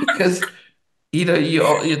because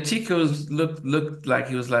your Tico's looked like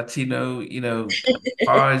he was Latino.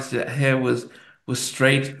 Bars hair was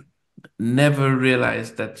straight. Never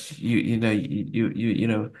realized that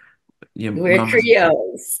your We're mom was.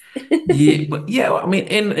 Creoles. Yeah, but yeah, I mean,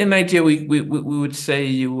 in Nigeria, we would say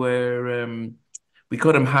you were. We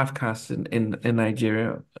call them half caste in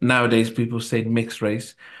Nigeria. Nowadays, people say mixed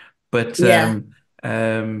race, but Yeah.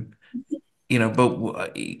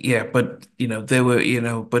 yeah, but they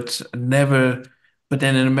were, but never, but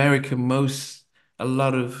then in America, most a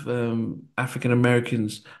lot of African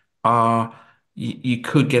Americans are you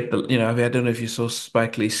could get the I mean I don't know if you saw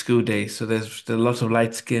Spike Lee's School Days, so there's a lot of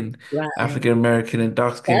light skin Right. African American and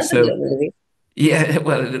dark skin. That's a good So movie. yeah,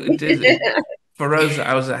 well it is for us.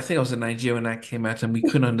 I think I was in Nigeria when that came out, and we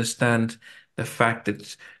couldn't understand the fact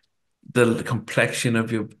that the complexion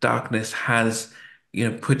of your darkness has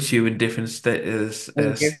puts you in different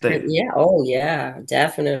Different. state. Yeah. Oh, yeah.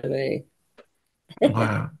 Definitely.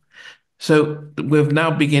 Wow. So we're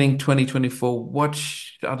now beginning 2024. What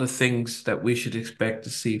are the things that we should expect to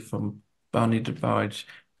see from Bunny DeBarge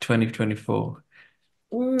 2024?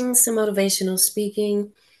 Some motivational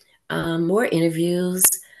speaking, more interviews.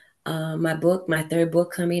 My third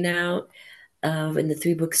book coming out in the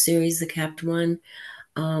three-book series, the Capped One.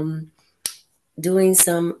 Um, Doing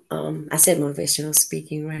some, I said motivational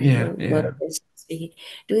speaking, right? Yeah, yeah. Motivational speaking.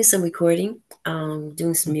 Doing some recording,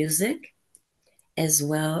 doing some music, as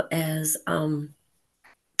well as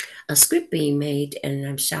a script being made, and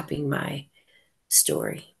I'm shopping my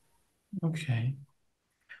story. Okay.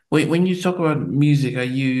 Wait, when you talk about music, are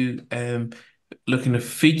you looking to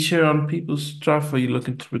feature on people's stuff? Or are you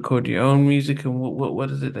looking to record your own music? And what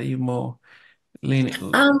is it that you're more leaning?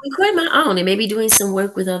 Recording my own and maybe doing some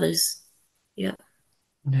work with others. Yeah.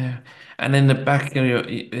 Yeah. And in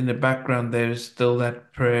the in the background, there's still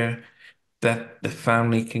that prayer that the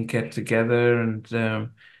family can get together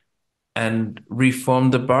and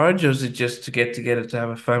reform the barge, or is it just to get together to have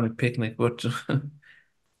a family picnic? What?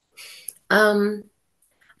 Um,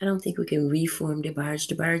 I don't think we can reform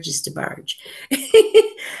DeBarge. DeBarge is DeBarge.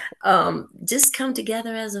 Just come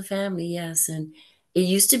together as a family, yes. And it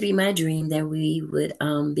used to be my dream that we would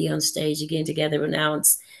be on stage again together, but now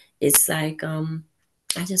it's like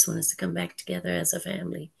I just want us to come back together as a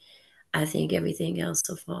family. I think everything else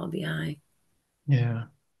will fall behind. Yeah.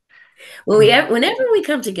 Whenever we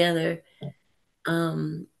come together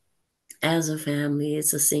um, as a family,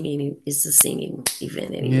 it's a singing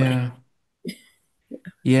event anyway. Yeah.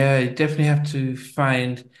 Yeah, you definitely have to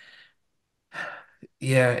find,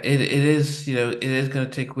 yeah, it is, it is going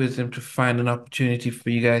to take wisdom to find an opportunity for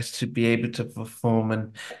you guys to be able to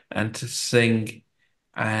perform and to sing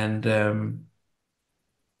and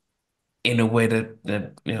in a way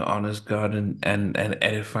that honors God and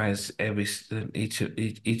edifies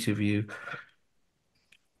each of you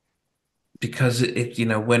because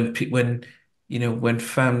when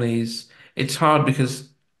families it's hard because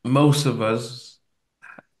most of us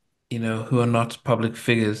who are not public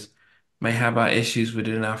figures may have our issues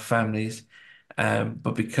within our families.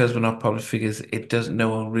 But because we're not public figures, it doesn't, no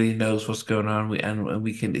one really knows what's going on. And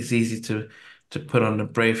we can, it's easy to put on a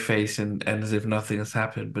brave face and as if nothing has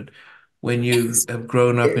happened. But when you have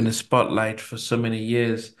grown up in the spotlight for so many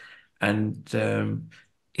years and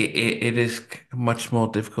it is much more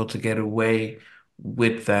difficult to get away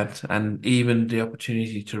with that. And even the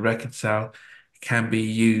opportunity to reconcile can be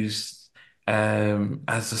used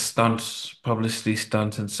as a stunt, publicity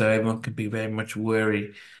stunt, and so everyone can be very much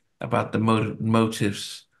worried about the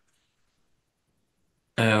motives,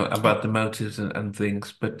 about the motives and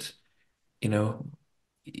things. But you know,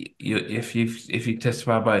 if you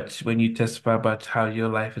testify about when you testify about how your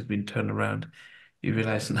life has been turned around, you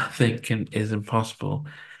realize nothing is impossible.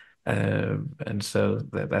 And so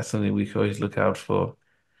that's something we can always look out for.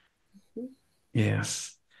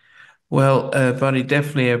 Yes. Well, Bonnie,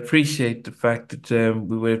 definitely appreciate the fact that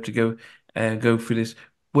we were able to go through this.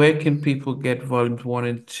 Where can people get volumes one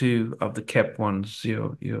and two of the kept ones,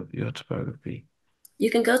 your topography?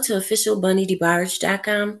 You can go to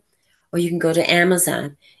officialbunnydebarge.com or you can go to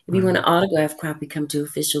Amazon. If you want Right. an autograph copy, come to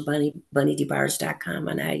officialbunnydebarge.com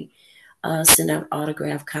and I send out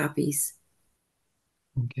autograph copies.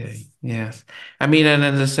 Okay. Yes. I mean, and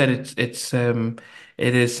as I said, it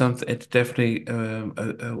is something. It's definitely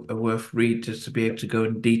a worth read just to be able to go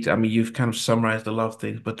in detail. I mean, you've kind of summarized a lot of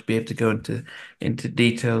things, but to be able to go into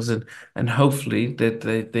details and hopefully that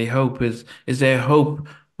they hope is there hope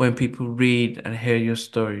when people read and hear your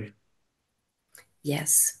story.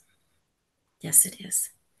 Yes, yes, it is.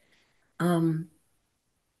 Um,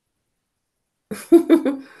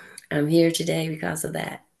 I'm here today because of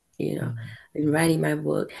that. You know, Mm. in writing my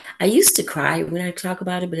book, I used to cry when I talk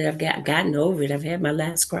about it, but gotten over it. I've had my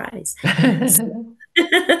last cries. So,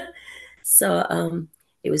 so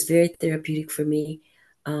it was very therapeutic for me.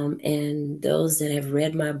 And those that have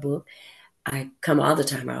read my book, I come all the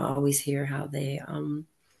time. I always hear how they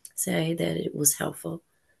say that it was helpful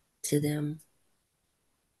to them.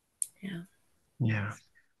 Yeah. Yeah.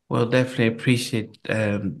 Well, definitely appreciate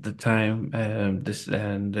the time this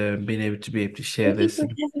and being able to share Thank you this. for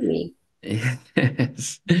having me.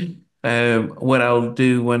 Yes. What I'll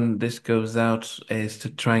do when this goes out is to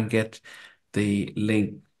try and get the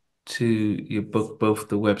link to your book, both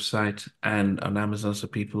the website and on Amazon, so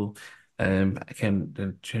people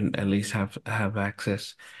can at least have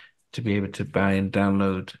access to be able to buy and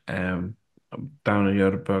download your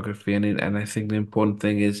autobiography. And I think the important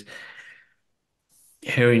thing is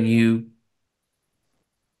hearing you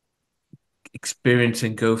experience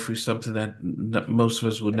and go through something that most of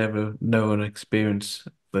us will never know and experience,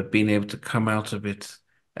 but being able to come out of it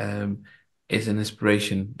um, is an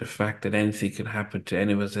inspiration. The fact that anything can happen to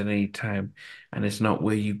any of us at any time, and it's not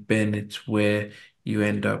where you've been, it's where you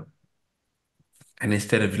end up. And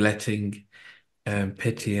instead of letting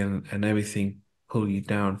pity and everything pull you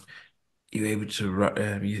down, you're able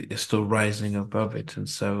to you're still rising above it, and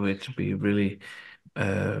so it'd be really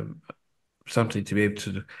um, something to be able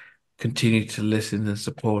to continue to listen and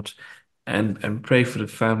support and pray for the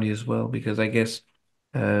family as well, because I guess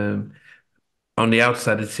um, on the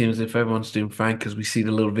outside it seems as if everyone's doing fine because we see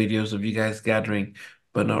the little videos of you guys gathering,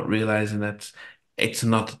 but not realizing that it's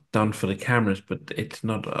not done for the cameras, but it's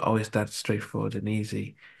not always that straightforward and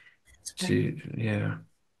easy That's right. to, yeah.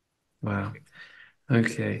 Wow.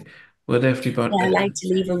 Okay. Well, definitely, Yeah, but I like to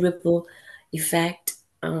leave a ripple effect,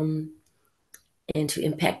 and to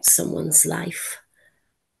impact someone's life.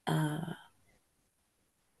 Uh,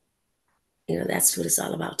 that's what it's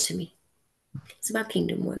all about to me. It's about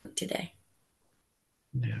kingdom work today.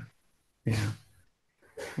 yeah, yeah.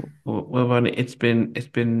 Well, Bonnie, it's been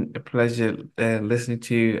a pleasure listening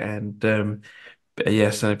to you, and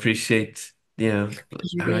yes, I appreciate Pleasure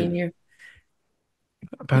how. being here.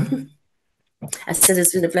 Pardon? I said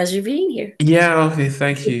it's been a pleasure being here. Yeah, okay,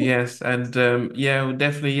 thank you. Yes, and yeah, well,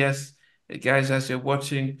 definitely yes, guys. As you're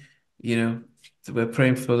watching, we're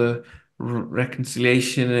praying for the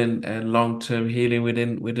reconciliation and long-term healing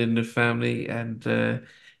within the family, and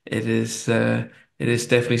it is uh, it is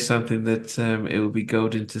definitely something that it will be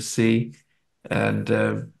golden to see, and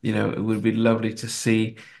it would be lovely to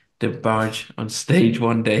see the barge on stage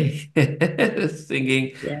one day,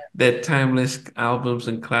 singing Yeah. their timeless albums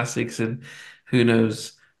and classics, and who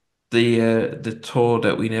knows the tour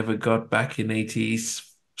that we never got back in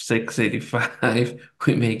 86, 85,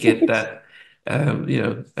 we may get that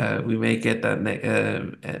we may get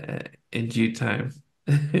that in due time.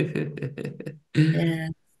 Yeah.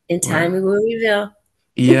 In time, Wow. we will reveal.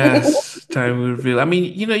 Yes, time will reveal. I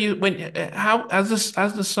mean, you when how as the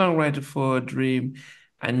songwriter for a Dream,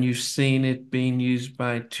 and you've seen it being used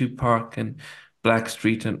by Tupac and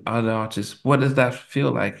Blackstreet and other artists, what does that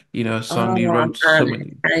feel like? A song you Oh, I'm wrote so honored.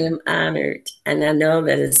 many. I am honored. And I know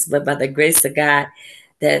that it's but by the grace of God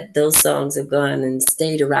that those songs have gone and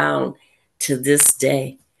stayed around to this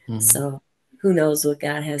day. Mhm. So who knows what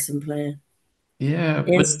God has in plan, Yeah,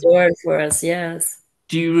 in but store for us. Yes.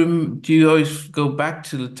 do you always go back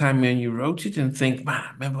to the time when you wrote it and think, man,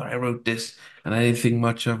 I remember I wrote this and I didn't think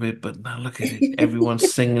much of it, but now look at it.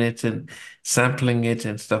 Everyone's singing it and sampling it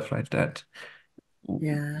and stuff like that.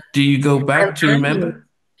 Yeah. Do you go I'm back to honored. remember?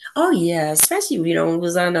 Oh yeah, especially it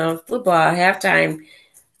was on football halftime.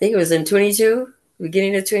 I think it was in 22,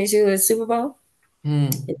 beginning of 22 in Super Bowl. Hmm.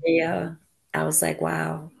 Yeah, I was like,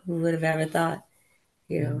 wow, who would have ever thought?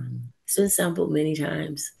 Hmm. It's been sampled many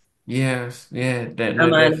times. Yes, yeah, no,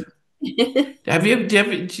 I'm on def. it. Have you ever, do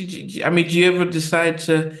you ever, I mean, do you ever decide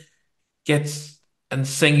to get and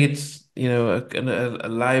sing it, a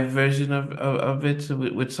live version of it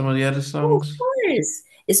with some of the other Oh, of songs? course.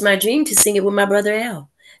 It's my dream to sing it with my brother Al.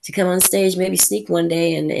 To come on stage, maybe sneak one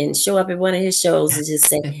day and show up at one of his shows and just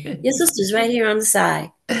say, your sister's right here on the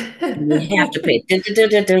side. And you have to play. Dun, dun, dun,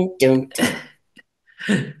 dun, dun, dun.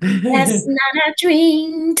 That's not a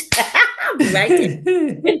dream. I'll be right there.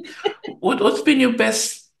 What's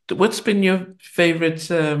been your favorite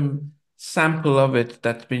sample of it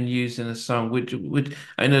that's been used in a song? Which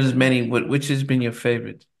I know there's many, which has been your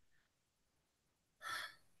favorite?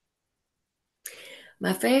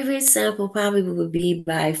 My favorite sample probably would be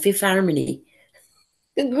by Fifth Harmony.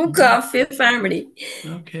 A group Mhm. called Fifth Harmony.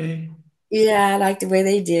 Okay. Yeah, I like the way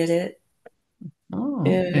they did it. Oh,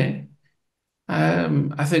 Yeah. okay.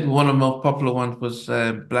 I think one of the more popular ones was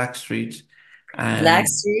Blackstreet, and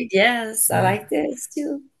Blackstreet, yes, I yeah, like this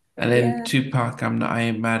too. and then Yeah. Tupac. I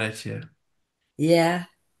ain't mad at you. Yeah.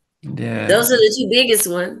 Yeah. Those are the two biggest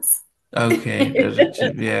ones. Okay. Those are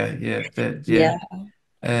two. Yeah. Yeah. Yeah. Yeah.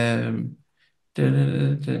 Um. Don't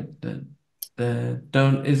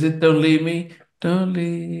is it don't leave me? Don't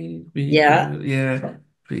leave me. Yeah. Yeah. That's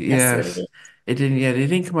what it Yes. is. It didn't, yeah, it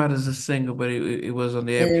didn't come out as a single, but it was on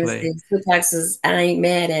the And it was airplay. the Tupac says, I ain't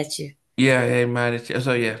mad at you. Yeah, I ain't mad at you.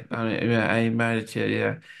 So yeah, I ain't mad at you,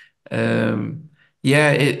 yeah. Um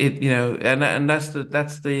Yeah, it and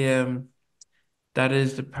that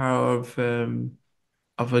is the power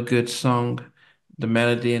of a good song, the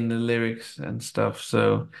melody and the lyrics and stuff.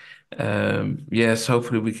 So yes,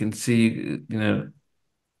 hopefully we can see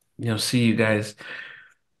see you guys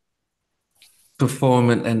perform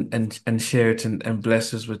and share it and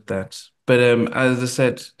bless us with that. But as I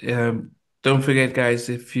said, don't forget, guys,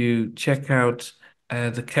 if you check out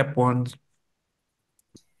the Kept ones,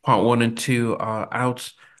 part one and two are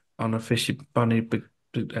out on official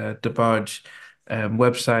DeBarge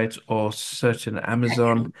website, or search in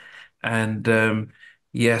Amazon. And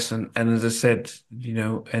yes, and as I said,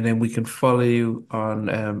 and then we can follow you on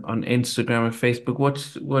Instagram and Facebook.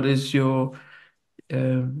 What is your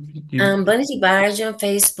you Bunny DeBarge on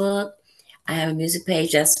Facebook. I have a music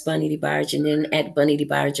page that's Bunny DeBarge, and then at Bunny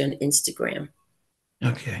DeBarge on Instagram.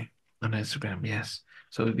 okay, on Instagram? Yes.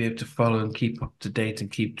 So we'll be able to follow and keep up to date and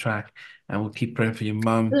keep track, and we'll keep praying for your A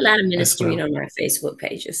mum lot of as ministering well. on my Facebook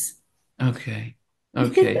pages. Okay.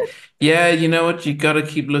 Okay. Yeah, you know what? You got to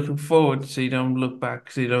keep looking forward so you don't look back,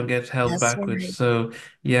 so you don't get held That's backwards. right. So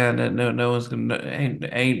yeah, no one's gonna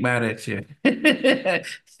ain't mad at you.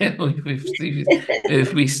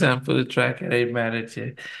 If we sample the track, I ain't mad at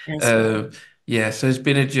you. That's right. Um, yeah, so it's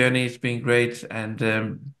been a journey. It's been great, and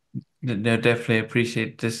no, definitely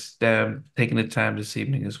appreciate this taking the time this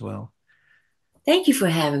evening as well. Thank you for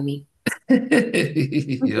having me.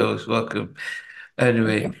 You're always welcome.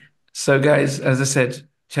 Anyway, Okay. so guys, as I said,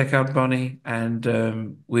 check out Bonnie,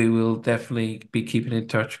 and we will definitely be keeping in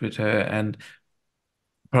touch with her. And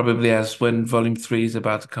probably as when Volume 3 is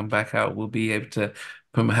about to come back out, we'll be able to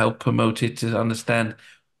help promote it, to understand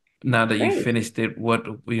now that you've Great. finished it,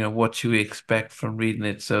 what you expect from reading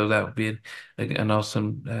it. So that would be an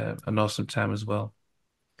awesome time as well.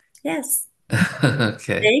 Yes.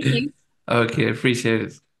 Okay. Thank you. Okay, appreciate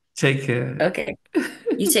it. Take care. Okay.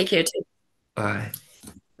 You take care too. Bye.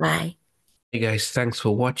 Bye. Hey guys, thanks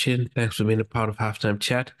for watching. Thanks for being a part of Halftime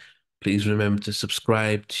Chat. Please remember to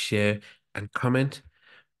subscribe, share, and comment.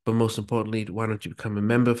 But most importantly, why don't you become a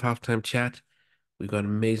member of Halftime Chat? We've got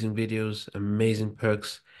amazing videos, amazing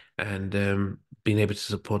perks, and being able to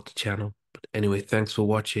support the channel. But anyway, thanks for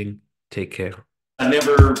watching. Take care. I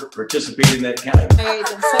never participated in that category.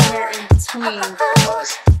 And somewhere in between.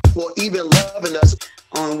 For even loving us,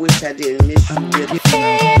 on which I didn't miss you with.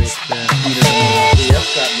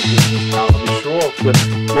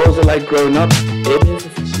 What was it like growing up? She's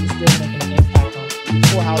still making an impact on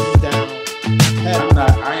 4 houses down. I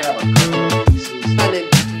have a couple of pieces. Trying to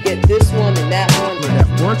get this one and that one. That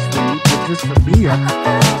works for you, but just for me,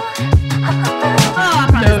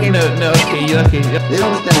 No. Okay, you're okay. They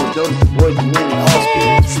don't understand what Jonas Boys and men and all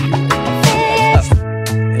spirits.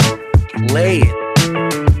 play it.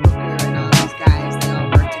 These guys, they all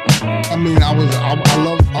work together. I mean,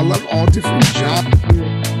 I love all different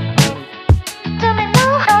genres.